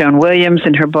equation, Joan Williams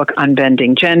in her book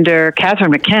Unbending Gender,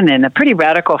 Catherine McKinnon, a pretty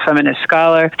radical feminist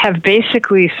scholar, have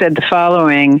basically said the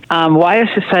following: why does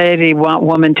society want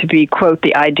woman to be, quote,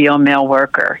 the ideal male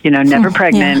worker, never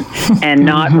pregnant and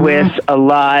not with a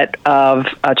lot of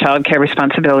child care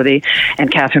responsibility?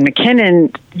 And Catherine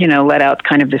McKinnon, let out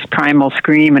kind of this primal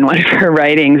scream in one of her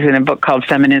writings in a book called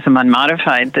Feminism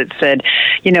Unmodified that said,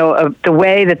 the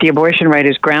way that the abortion right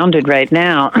is grounded right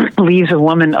now leaves a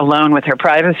woman alone with her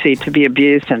privacy to be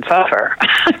abused and suffer.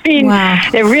 I mean,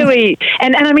 it really,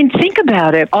 and I mean, think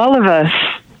about it. All of us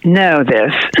know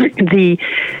this,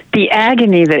 the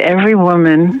agony that every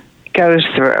woman goes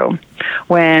through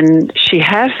when she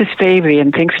has this baby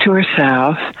and thinks to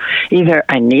herself, either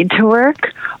I need to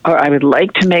work or I would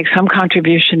like to make some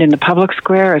contribution in the public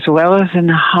square as well as in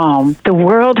the home. The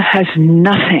world has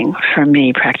nothing for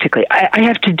me, practically. I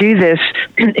have to do this.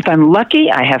 If I'm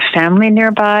lucky, I have family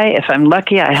nearby. If I'm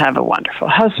lucky, I have a wonderful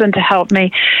husband to help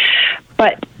me.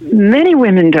 But many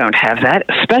women don't have that,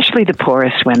 especially the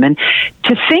poorest women.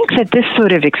 To think that this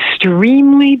sort of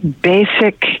extremely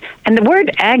basic, and the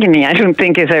word agony I don't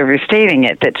think is overstating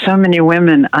it, that so many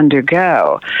women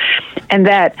undergo, and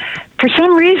that for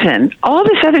some reason, all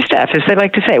this other stuff, as they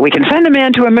like to say, we can send a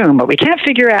man to a moon, but we can't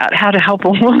figure out how to help a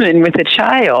woman with a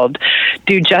child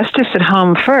do justice at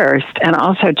home first and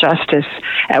also justice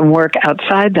at work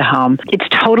outside the home. It's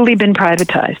totally been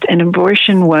privatized. And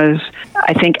abortion was,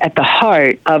 I think, at the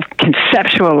heart of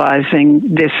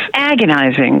conceptualizing this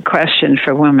agonizing question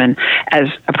for women as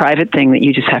a private thing that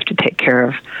you just have to take care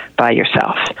of by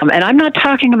yourself. And I'm not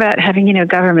talking about having,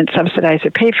 government subsidize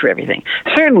or pay for everything.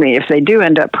 Certainly, if they do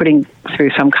end up putting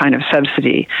through some kind of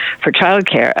subsidy for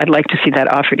childcare, I'd like to see that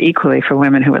offered equally for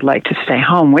women who would like to stay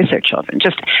home with their children,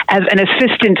 just as an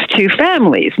assistance to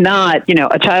families, not,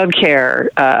 a childcare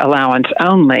allowance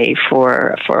only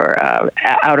for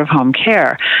out-of-home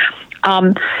care.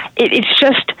 It's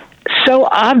just so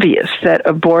obvious that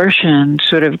abortion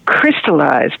sort of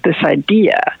crystallized this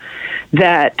idea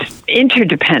that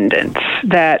interdependence,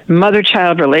 that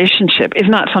mother-child relationship is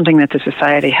not something that the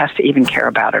society has to even care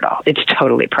about at all. It's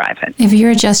totally private. If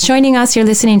you're just joining us, you're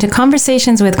listening to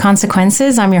Conversations with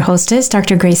Consequences. I'm your hostess,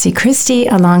 Dr. Gracie Christie,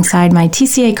 alongside my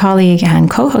TCA colleague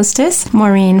and co-hostess,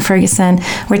 Maureen Ferguson.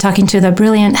 We're talking to the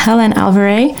brilliant Helen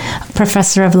Alvarez,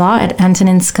 professor of law at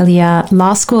Antonin Scalia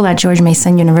Law School at George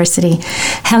Mason University.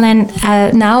 Helen,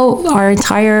 now our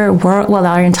entire world,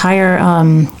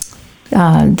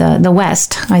 the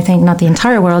West, I think, not the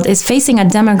entire world, is facing a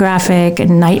demographic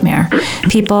nightmare.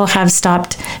 People have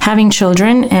stopped having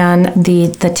children, and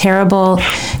the terrible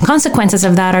consequences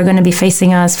of that are going to be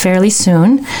facing us fairly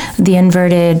soon. The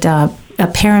inverted a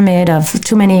pyramid of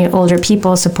too many older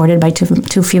people supported by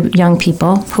too few young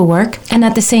people who work. And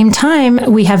at the same time,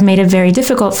 we have made it very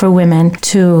difficult for women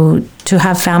to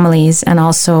have families and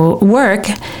also work.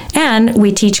 And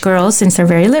we teach girls since they're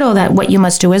very little that what you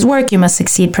must do is work, you must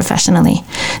succeed professionally.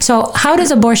 So how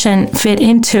does abortion fit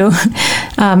into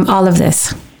all of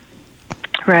this?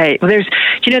 Right. Well,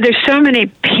 there's so many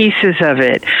pieces of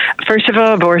it. First of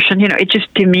all, abortion, it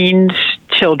just demeans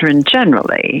children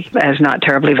generally as not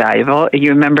terribly valuable.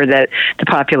 You remember that the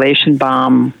population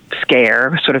bomb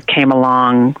scare sort of came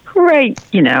along right,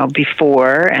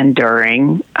 before and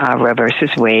during Roe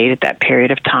versus Wade at that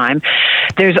period of time.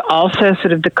 There's also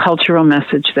sort of the cultural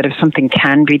message that if something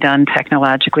can be done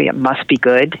technologically, it must be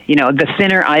good. The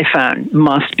thinner iPhone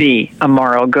must be a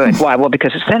moral good. Why? Well,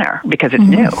 because it's thinner, because it's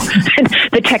new.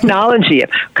 The technology of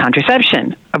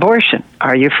contraception, abortion,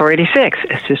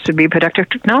 RU486, assisted reproductive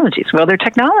technologies. Well, they're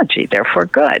technology, therefore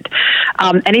good.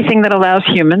 Anything that allows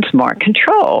humans more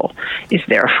control is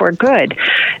therefore good.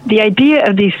 The idea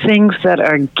of these things that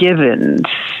are givens,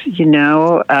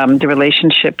 the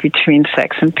relationship between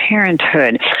sex and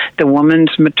parenthood, the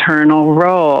woman's maternal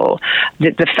role,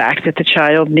 the fact that the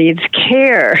child needs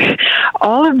care,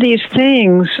 all of these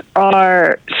things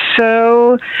are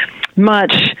so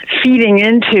much feeding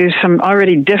into some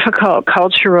already difficult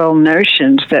cultural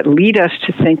notions that lead us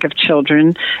to think of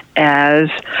children as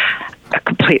a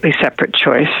completely separate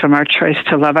choice from our choice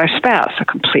to love our spouse, a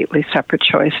completely separate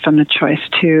choice from the choice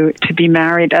to be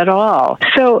married at all.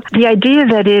 So the idea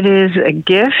that it is a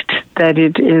gift, that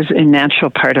it is a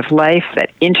natural part of life,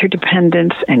 that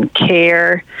interdependence and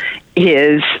care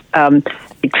is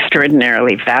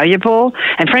extraordinarily valuable.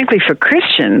 And frankly, for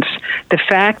Christians, the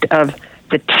fact of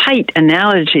the tight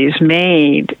analogies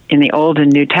made in the Old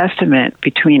and New Testament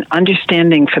between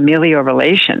understanding familial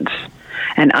relations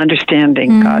and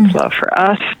understanding God's love for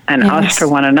us and us for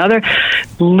one another,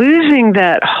 losing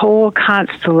that whole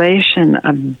constellation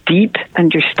of deep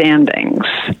understandings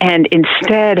and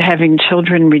instead having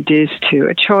children reduced to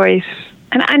a choice.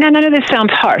 And I know this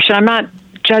sounds harsh, and I'm not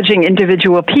judging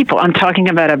individual people. I'm talking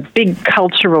about a big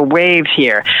cultural wave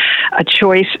here. A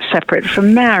choice separate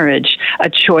from marriage, a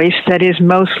choice that is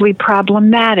mostly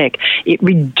problematic. It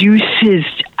reduces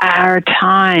our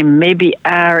time, maybe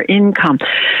our income.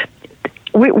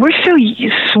 We're so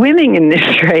swimming in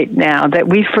this right now that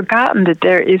we've forgotten that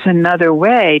there is another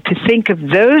way to think of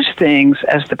those things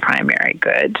as the primary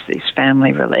goods, these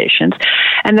family relations,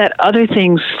 and that other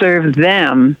things serve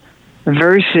them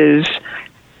versus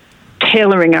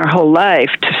tailoring our whole life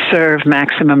to serve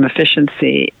maximum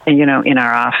efficiency, in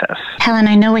our office. Helen,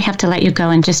 I know we have to let you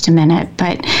go in just a minute,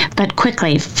 but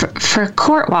quickly, for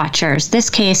court watchers, this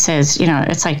case is,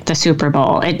 it's like the Super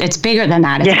Bowl. It's bigger than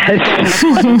that. It's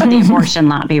the abortion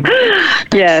lobby. But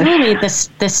truly,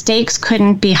 the stakes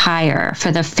couldn't be higher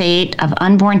for the fate of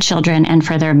unborn children and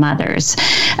for their mothers,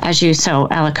 as you so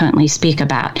eloquently speak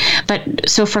about. But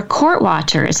so for court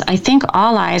watchers, I think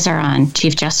all eyes are on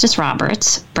Chief Justice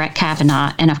Roberts, Brett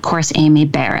Kavanaugh, and of course, Amy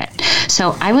Barrett.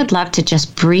 So I would love to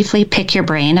just briefly pick your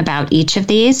brain about each of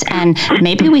these, and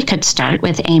maybe we could start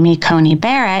with Amy Coney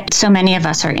Barrett. So many of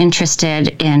us are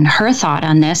interested in her thought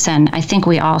on this, and I think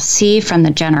we all see from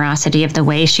the generosity of the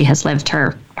way she has lived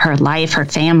her life, her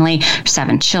family, her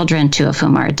 7 children, 2 of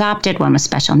whom are adopted, 1 with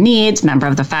special needs, member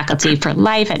of the faculty for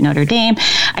life at Notre Dame.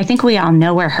 I think we all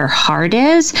know where her heart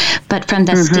is, but from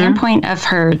the standpoint of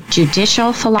her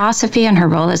judicial philosophy and her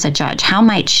role as a judge, how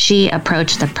might she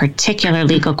approach the particular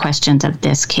legal questions of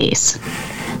this case?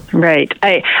 Right.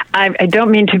 I don't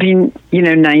mean to be,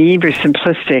 naive or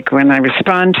simplistic when I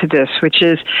respond to this, which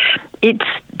is it's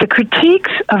the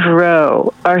critiques of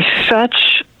Roe are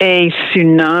such a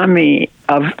tsunami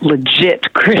of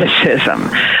legit criticism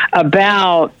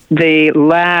about the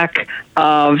lack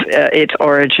of its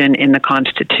origin in the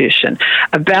Constitution,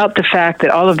 about the fact that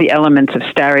all of the elements of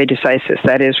stare decisis,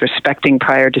 that is, respecting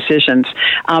prior decisions,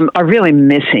 are really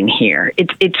missing here.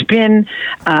 It's been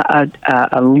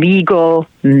a legal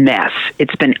mess.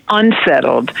 It's been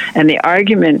unsettled, and the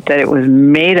argument that it was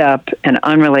made up and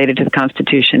unrelated to the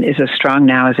Constitution is as strong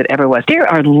now as it ever was. There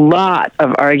are a lot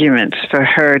of arguments for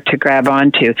her to grab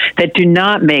onto that do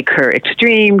not make her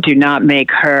extreme, do not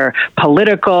make her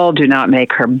political, do not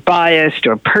make her biased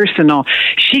or personal.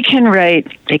 She can write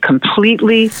a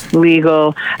completely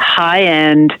legal,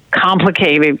 high-end,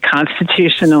 complicated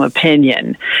constitutional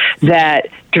opinion that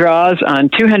draws on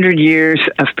 200 years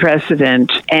of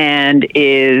precedent and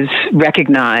is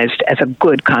recognized as a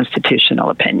good constitutional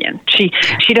opinion. She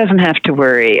doesn't have to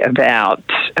worry about,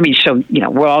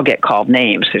 we'll all get called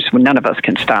names. None of us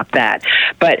can stop that.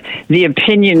 But the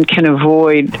opinion can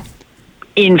avoid,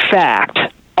 in fact,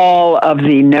 all of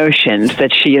the notions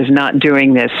that she is not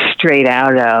doing this straight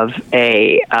out of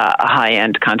a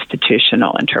high-end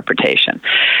constitutional interpretation.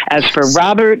 As for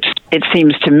Roberts, it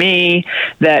seems to me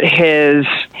that his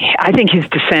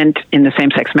dissent in the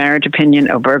same-sex marriage opinion,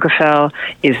 Obergefell,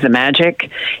 is the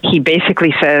magic. He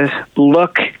basically says,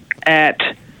 look at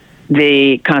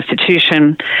the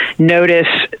Constitution, notice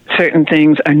certain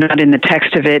things are not in the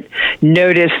text of it,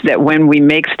 notice that when we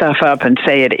make stuff up and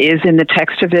say it is in the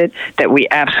text of it, that we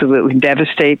absolutely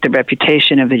devastate the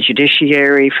reputation of the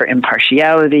judiciary for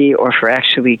impartiality or for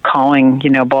actually calling,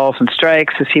 balls and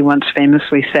strikes, as he once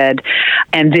famously said,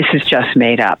 and this is just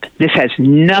made up. This has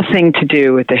nothing to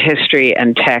do with the history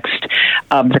and text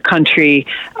of the country,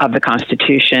 of the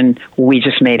Constitution. We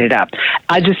just made it up.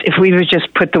 If we would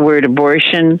just put the word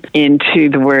abortion into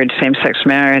the word same-sex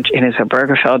marriage in his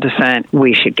Obergefell dissent,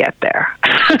 we should get there.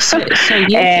 So you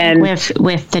think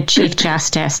with the Chief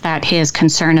Justice that his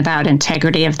concern about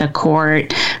integrity of the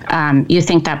court, you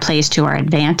think that plays to our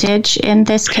advantage in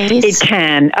this case? It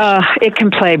can. It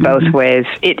can play both ways.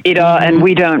 And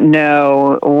we don't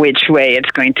know which way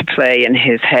it's going to play in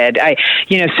his head.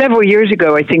 Several years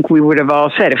ago, I think we would have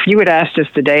all said, if you had asked us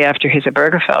the day after his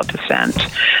Obergefell dissent,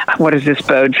 what does this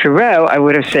bode for Roe? I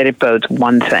would have said it bodes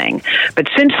one thing. But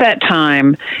since that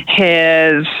time,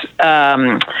 his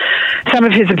some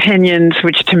of his opinions,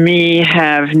 which to me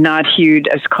have not hewed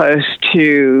as close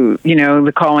to,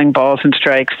 the calling balls and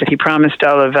strikes that he promised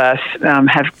all of us,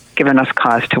 have given us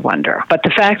cause to wonder. But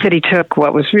the fact that he took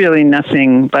what was really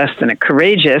nothing less than a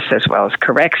courageous as well as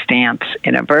correct stance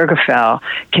in Obergefell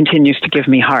continues to give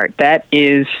me heart. That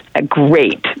is a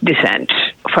great dissent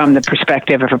from the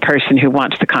perspective of a person who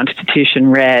wants the Constitution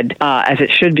read as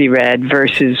it should be read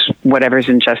versus whatever's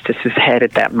in Justice's head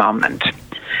at that moment.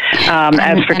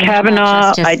 As for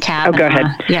Kavanaugh, go ahead.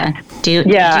 Yeah.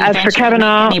 As for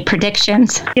Kavanaugh, any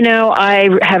predictions? I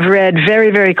have read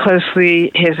very, very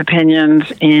closely his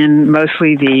opinions in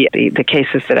mostly the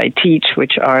cases that I teach,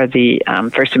 which are the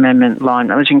First Amendment law and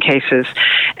religion cases,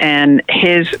 and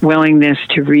his willingness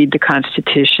to read the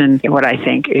Constitution in what I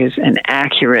think is an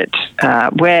accurate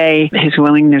way, his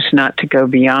willingness not to go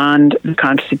beyond the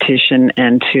Constitution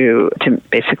and to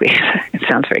basically, it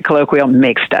sounds very colloquial,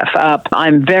 make stuff up.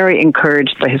 I'm very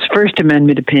encouraged by his First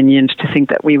Amendment opinions to think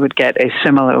that we would get a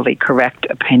similarly correct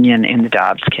opinion in the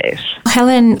Dobbs case.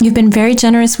 Helen, you've been very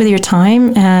generous with your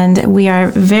time, and we are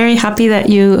very happy that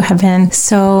you have been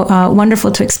so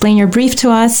wonderful to explain your brief to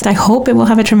us. I hope it will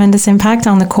have a tremendous impact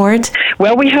on the court.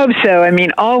 Well, we hope so.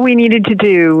 All we needed to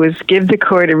do was give the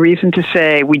court a reason to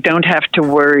say we don't have to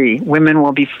worry. Women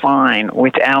will be fine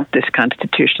without this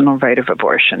constitutional right of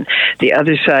abortion. The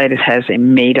other side has a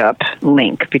made-up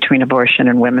link between abortion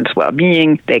and women's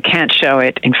well-being. They can't show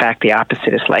it. In fact, the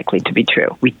opposite is likely to be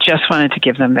true. We just wanted to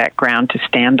give them that ground to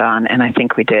stand on, and I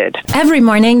think we did. Every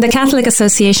morning, the Catholic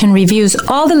Association reviews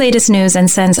all the latest news and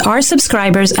sends our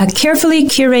subscribers a carefully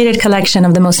curated collection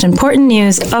of the most important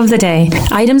news of the day.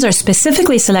 Items are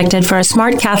specifically selected for a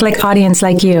smart Catholic audience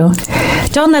like you.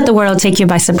 Don't let the world take you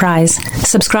by surprise.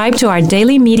 Subscribe to our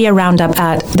daily media roundup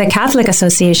at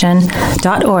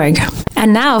thecatholicAssociation.org.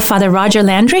 And now, Father Roger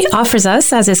Landry offers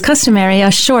us, as is customary,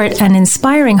 a short and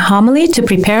inspiring homily to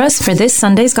prepare us for this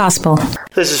Sunday's Gospel.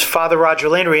 This is Father Roger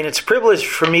Landry, and it's a privilege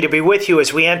for me to be with you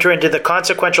as we enter into the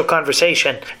consequential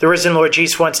conversation the risen Lord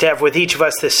Jesus wants to have with each of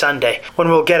us this Sunday, when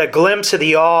we'll get a glimpse of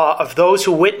the awe of those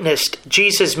who witnessed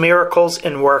Jesus' miracles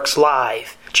and works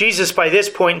live. Jesus, by this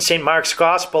point in St. Mark's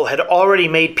Gospel, had already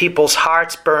made people's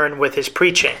hearts burn with his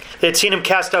preaching. They had seen him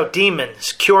cast out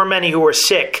demons, cure many who were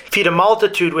sick, feed a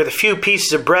multitude with a few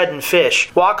pieces of bread and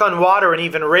fish, walk on water, and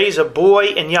even raise a boy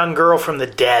and young girl from the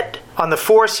dead. On the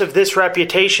force of this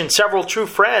reputation, several true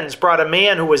friends brought a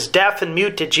man who was deaf and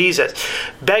mute to Jesus,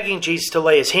 begging Jesus to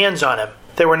lay his hands on him.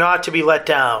 They were not to be let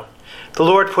down. The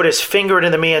Lord put his finger into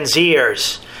the man's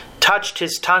ears, touched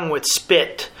his tongue with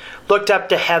spit, looked up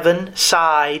to heaven,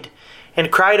 sighed,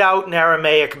 and cried out in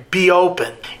Aramaic, "Be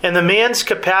open." And the man's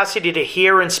capacity to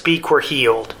hear and speak were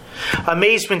healed.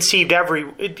 Amazement seized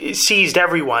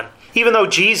everyone. Even though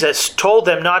Jesus told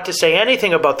them not to say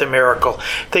anything about the miracle,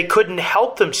 they couldn't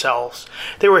help themselves.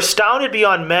 They were astounded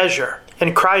beyond measure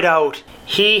and cried out,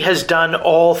 "He has done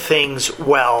all things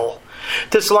well."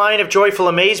 This line of joyful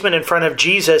amazement in front of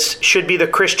Jesus should be the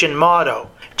Christian motto.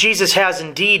 Jesus has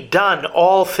indeed done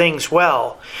all things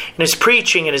well. In his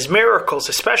preaching and his miracles,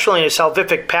 especially in his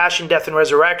salvific passion, death, and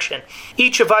resurrection,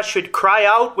 each of us should cry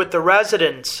out with the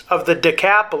residents of the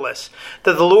Decapolis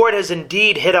that the Lord has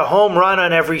indeed hit a home run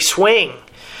on every swing.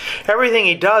 Everything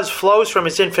he does flows from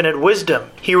his infinite wisdom.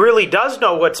 He really does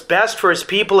know what's best for his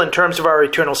people in terms of our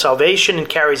eternal salvation and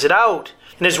carries it out.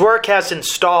 And his work hasn't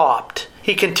stopped.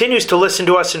 He continues to listen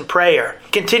to us in prayer. He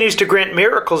continues to grant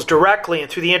miracles directly and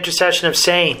through the intercession of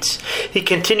saints. He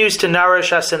continues to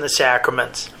nourish us in the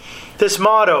sacraments. This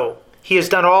motto, "He has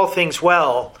done all things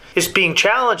well," is being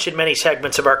challenged in many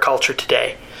segments of our culture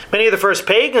today. Many of the first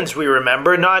pagans we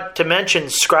remember, not to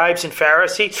mention scribes and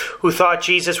Pharisees, who thought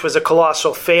Jesus was a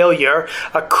colossal failure,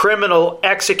 a criminal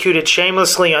executed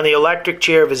shamelessly on the electric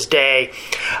chair of his day,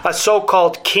 a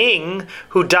so-called king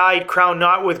who died crowned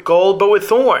not with gold but with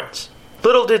thorns.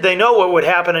 Little did they know what would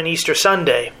happen on Easter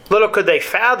Sunday. Little could they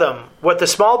fathom what the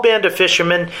small band of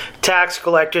fishermen, tax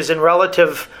collectors, and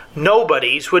relative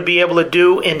nobodies would be able to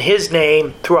do in his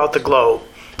name throughout the globe.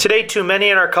 Today, too many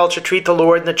in our culture treat the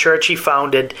Lord and the church he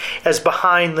founded as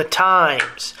behind the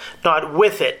times, not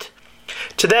with it.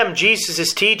 To them,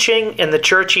 Jesus' teaching and the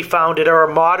church he founded are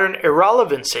a modern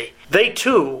irrelevancy. They,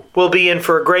 too, will be in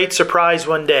for a great surprise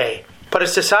one day. But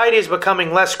as society is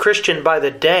becoming less Christian by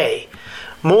the day,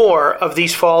 more of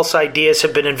these false ideas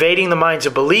have been invading the minds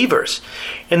of believers,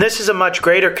 and this is a much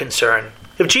greater concern.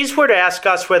 If Jesus were to ask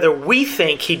us whether we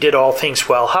think he did all things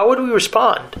well, how would we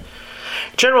respond?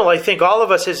 In general, I think all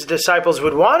of us as disciples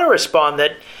would want to respond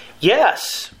that,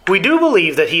 yes, we do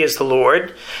believe that he is the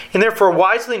Lord, and therefore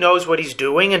wisely knows what he's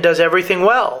doing and does everything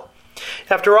well.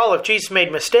 After all, if Jesus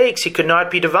made mistakes, he could not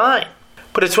be divine.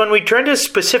 But it's when we turn to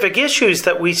specific issues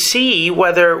that we see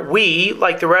whether we,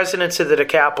 like the residents of the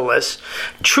Decapolis,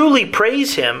 truly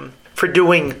praise him for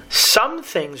doing some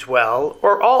things well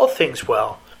or all things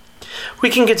well. We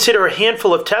can consider a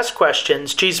handful of test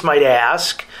questions Jesus might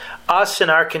ask us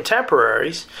and our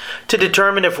contemporaries to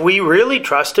determine if we really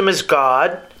trust him as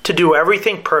God to do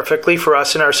everything perfectly for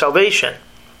us in our salvation.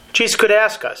 Jesus could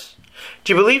ask us,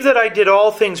 do you believe that I did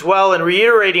all things well in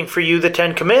reiterating for you the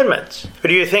 10 Commandments? Or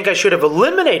do you think I should have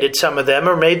eliminated some of them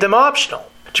or made them optional?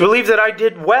 Do you believe that I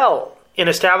did well in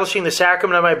establishing the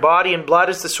sacrament of my body and blood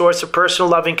as the source of personal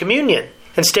loving communion,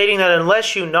 and stating that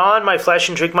unless you gnaw on my flesh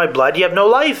and drink my blood, you have no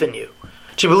life in you?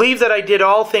 Do you believe that I did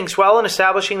all things well in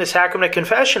establishing the sacrament of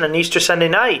confession on Easter Sunday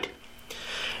night?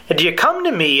 And do you come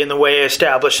to me in the way I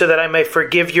established so that I may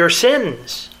forgive your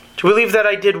sins? Do you believe that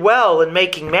I did well in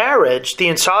making marriage the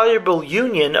insoluble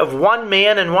union of one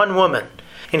man and one woman,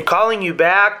 in calling you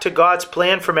back to God's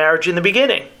plan for marriage in the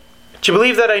beginning? Do you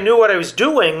believe that I knew what I was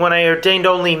doing when I ordained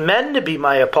only men to be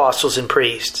my apostles and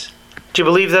priests? Do you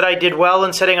believe that I did well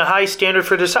in setting a high standard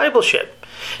for discipleship,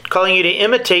 calling you to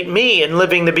imitate me in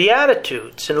living the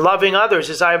Beatitudes, and loving others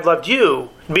as I have loved you,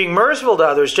 and being merciful to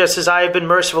others just as I have been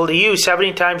merciful to you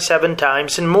 70 times, 7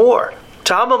 times, and more?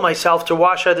 To humble myself to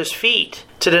wash others' feet,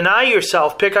 to deny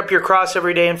yourself, pick up your cross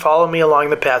every day, and follow me along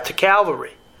the path to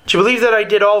Calvary? Do you believe that I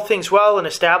did all things well in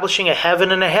establishing a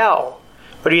heaven and a hell?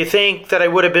 Or do you think that I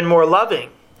would have been more loving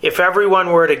if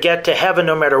everyone were to get to heaven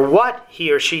no matter what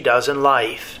he or she does in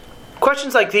life?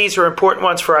 Questions like these are important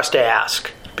ones for us to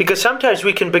ask, because sometimes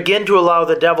we can begin to allow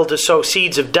the devil to sow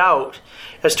seeds of doubt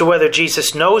as to whether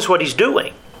Jesus knows what he's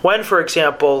doing. When, for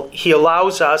example, he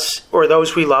allows us or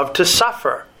those we love to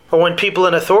suffer, or when people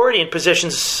in authority and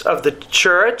positions of the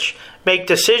church make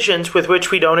decisions with which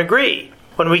we don't agree,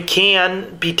 when we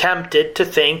can be tempted to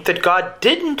think that God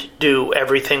didn't do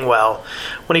everything well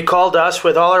when he called us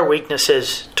with all our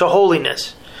weaknesses to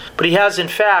holiness, but he has in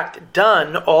fact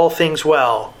done all things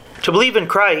well. To believe in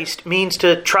Christ means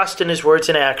to trust in his words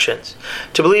and actions,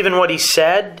 to believe in what he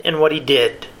said and what he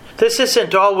did. This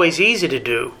isn't always easy to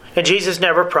do, and Jesus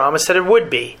never promised that it would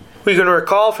be. We can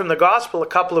recall from the Gospel a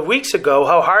couple of weeks ago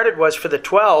how hard it was for the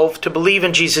 12 to believe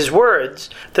in Jesus'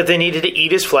 words that they needed to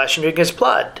eat his flesh and drink his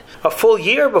blood. A full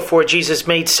year before Jesus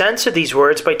made sense of these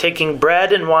words by taking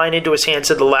bread and wine into his hands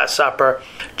at the Last Supper,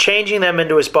 changing them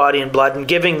into his body and blood, and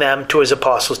giving them to his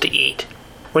apostles to eat.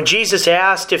 When Jesus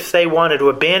asked if they wanted to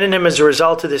abandon him as a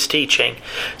result of this teaching,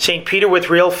 St. Peter, with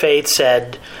real faith,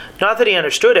 said, not that he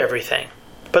understood everything,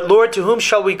 but Lord, to whom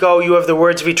shall we go? You have the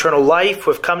words of eternal life.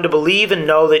 We've come to believe and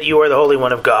know that you are the Holy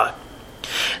One of God.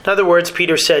 In other words,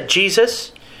 Peter said,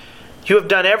 Jesus, you have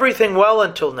done everything well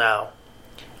until now,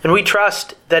 and we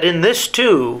trust that in this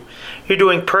too, you're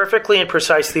doing perfectly and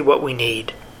precisely what we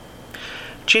need.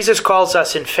 Jesus calls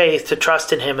us in faith to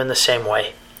trust in him in the same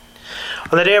way.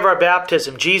 On the day of our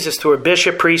baptism, Jesus, through a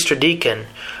bishop, priest, or deacon,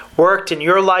 worked in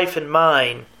your life and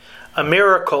mine a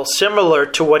miracle similar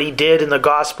to what he did in the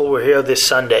gospel we're here this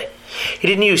Sunday. He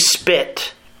didn't use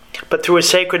spit, but through a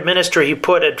sacred minister he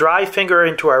put a dry finger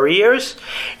into our ears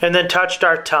and then touched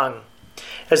our tongue.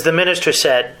 As the minister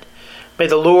said, may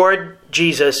the Lord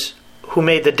Jesus, who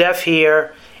made the deaf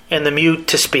hear and the mute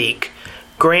to speak,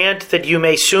 grant that you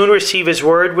may soon receive his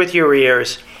word with your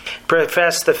ears,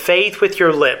 profess the faith with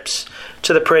your lips,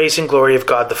 to the praise and glory of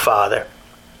God the Father.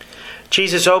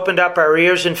 Jesus opened up our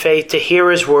ears in faith to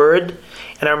hear his word,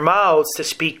 and our mouths to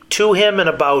speak to him and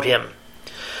about him.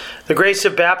 The grace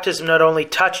of baptism not only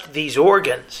touched these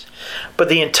organs, but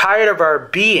the entire of our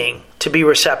being to be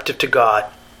receptive to God.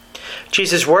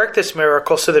 Jesus worked this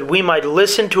miracle so that we might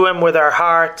listen to him with our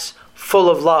hearts full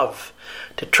of love,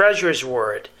 to treasure his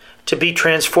word, to be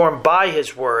transformed by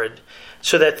his word,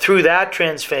 so that through that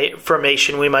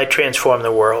transformation we might transform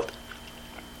the world.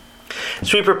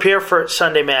 As we prepare for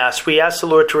Sunday Mass, we ask the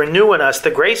Lord to renew in us the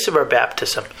grace of our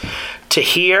baptism, to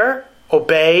hear,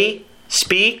 obey,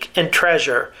 speak, and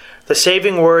treasure the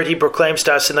saving word he proclaims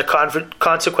to us in the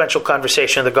consequential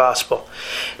conversation of the gospel,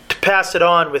 to pass it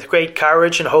on with great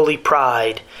courage and holy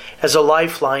pride as a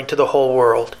lifeline to the whole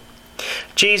world.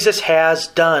 Jesus has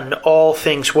done all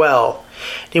things well.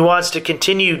 He wants to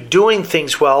continue doing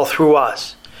things well through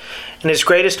us. And his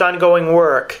greatest ongoing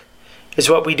work is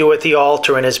what we do at the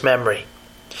altar in his memory.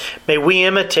 May we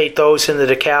imitate those in the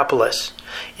Decapolis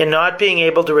in not being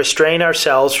able to restrain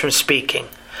ourselves from speaking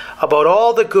about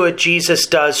all the good Jesus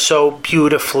does so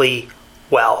beautifully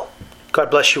well. God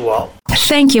bless you all.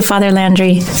 Thank you, Father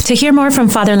Landry. To hear more from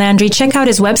Father Landry, check out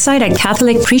his website at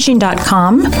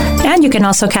catholicpreaching.com, and you can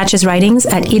also catch his writings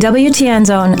at EWTN's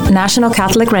own National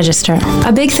Catholic Register.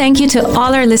 A big thank you to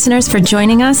all our listeners for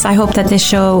joining us. I hope that this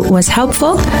show was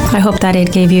helpful. I hope that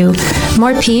it gave you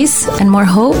more peace and more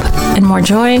hope and more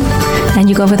joy, and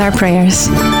you go with our prayers.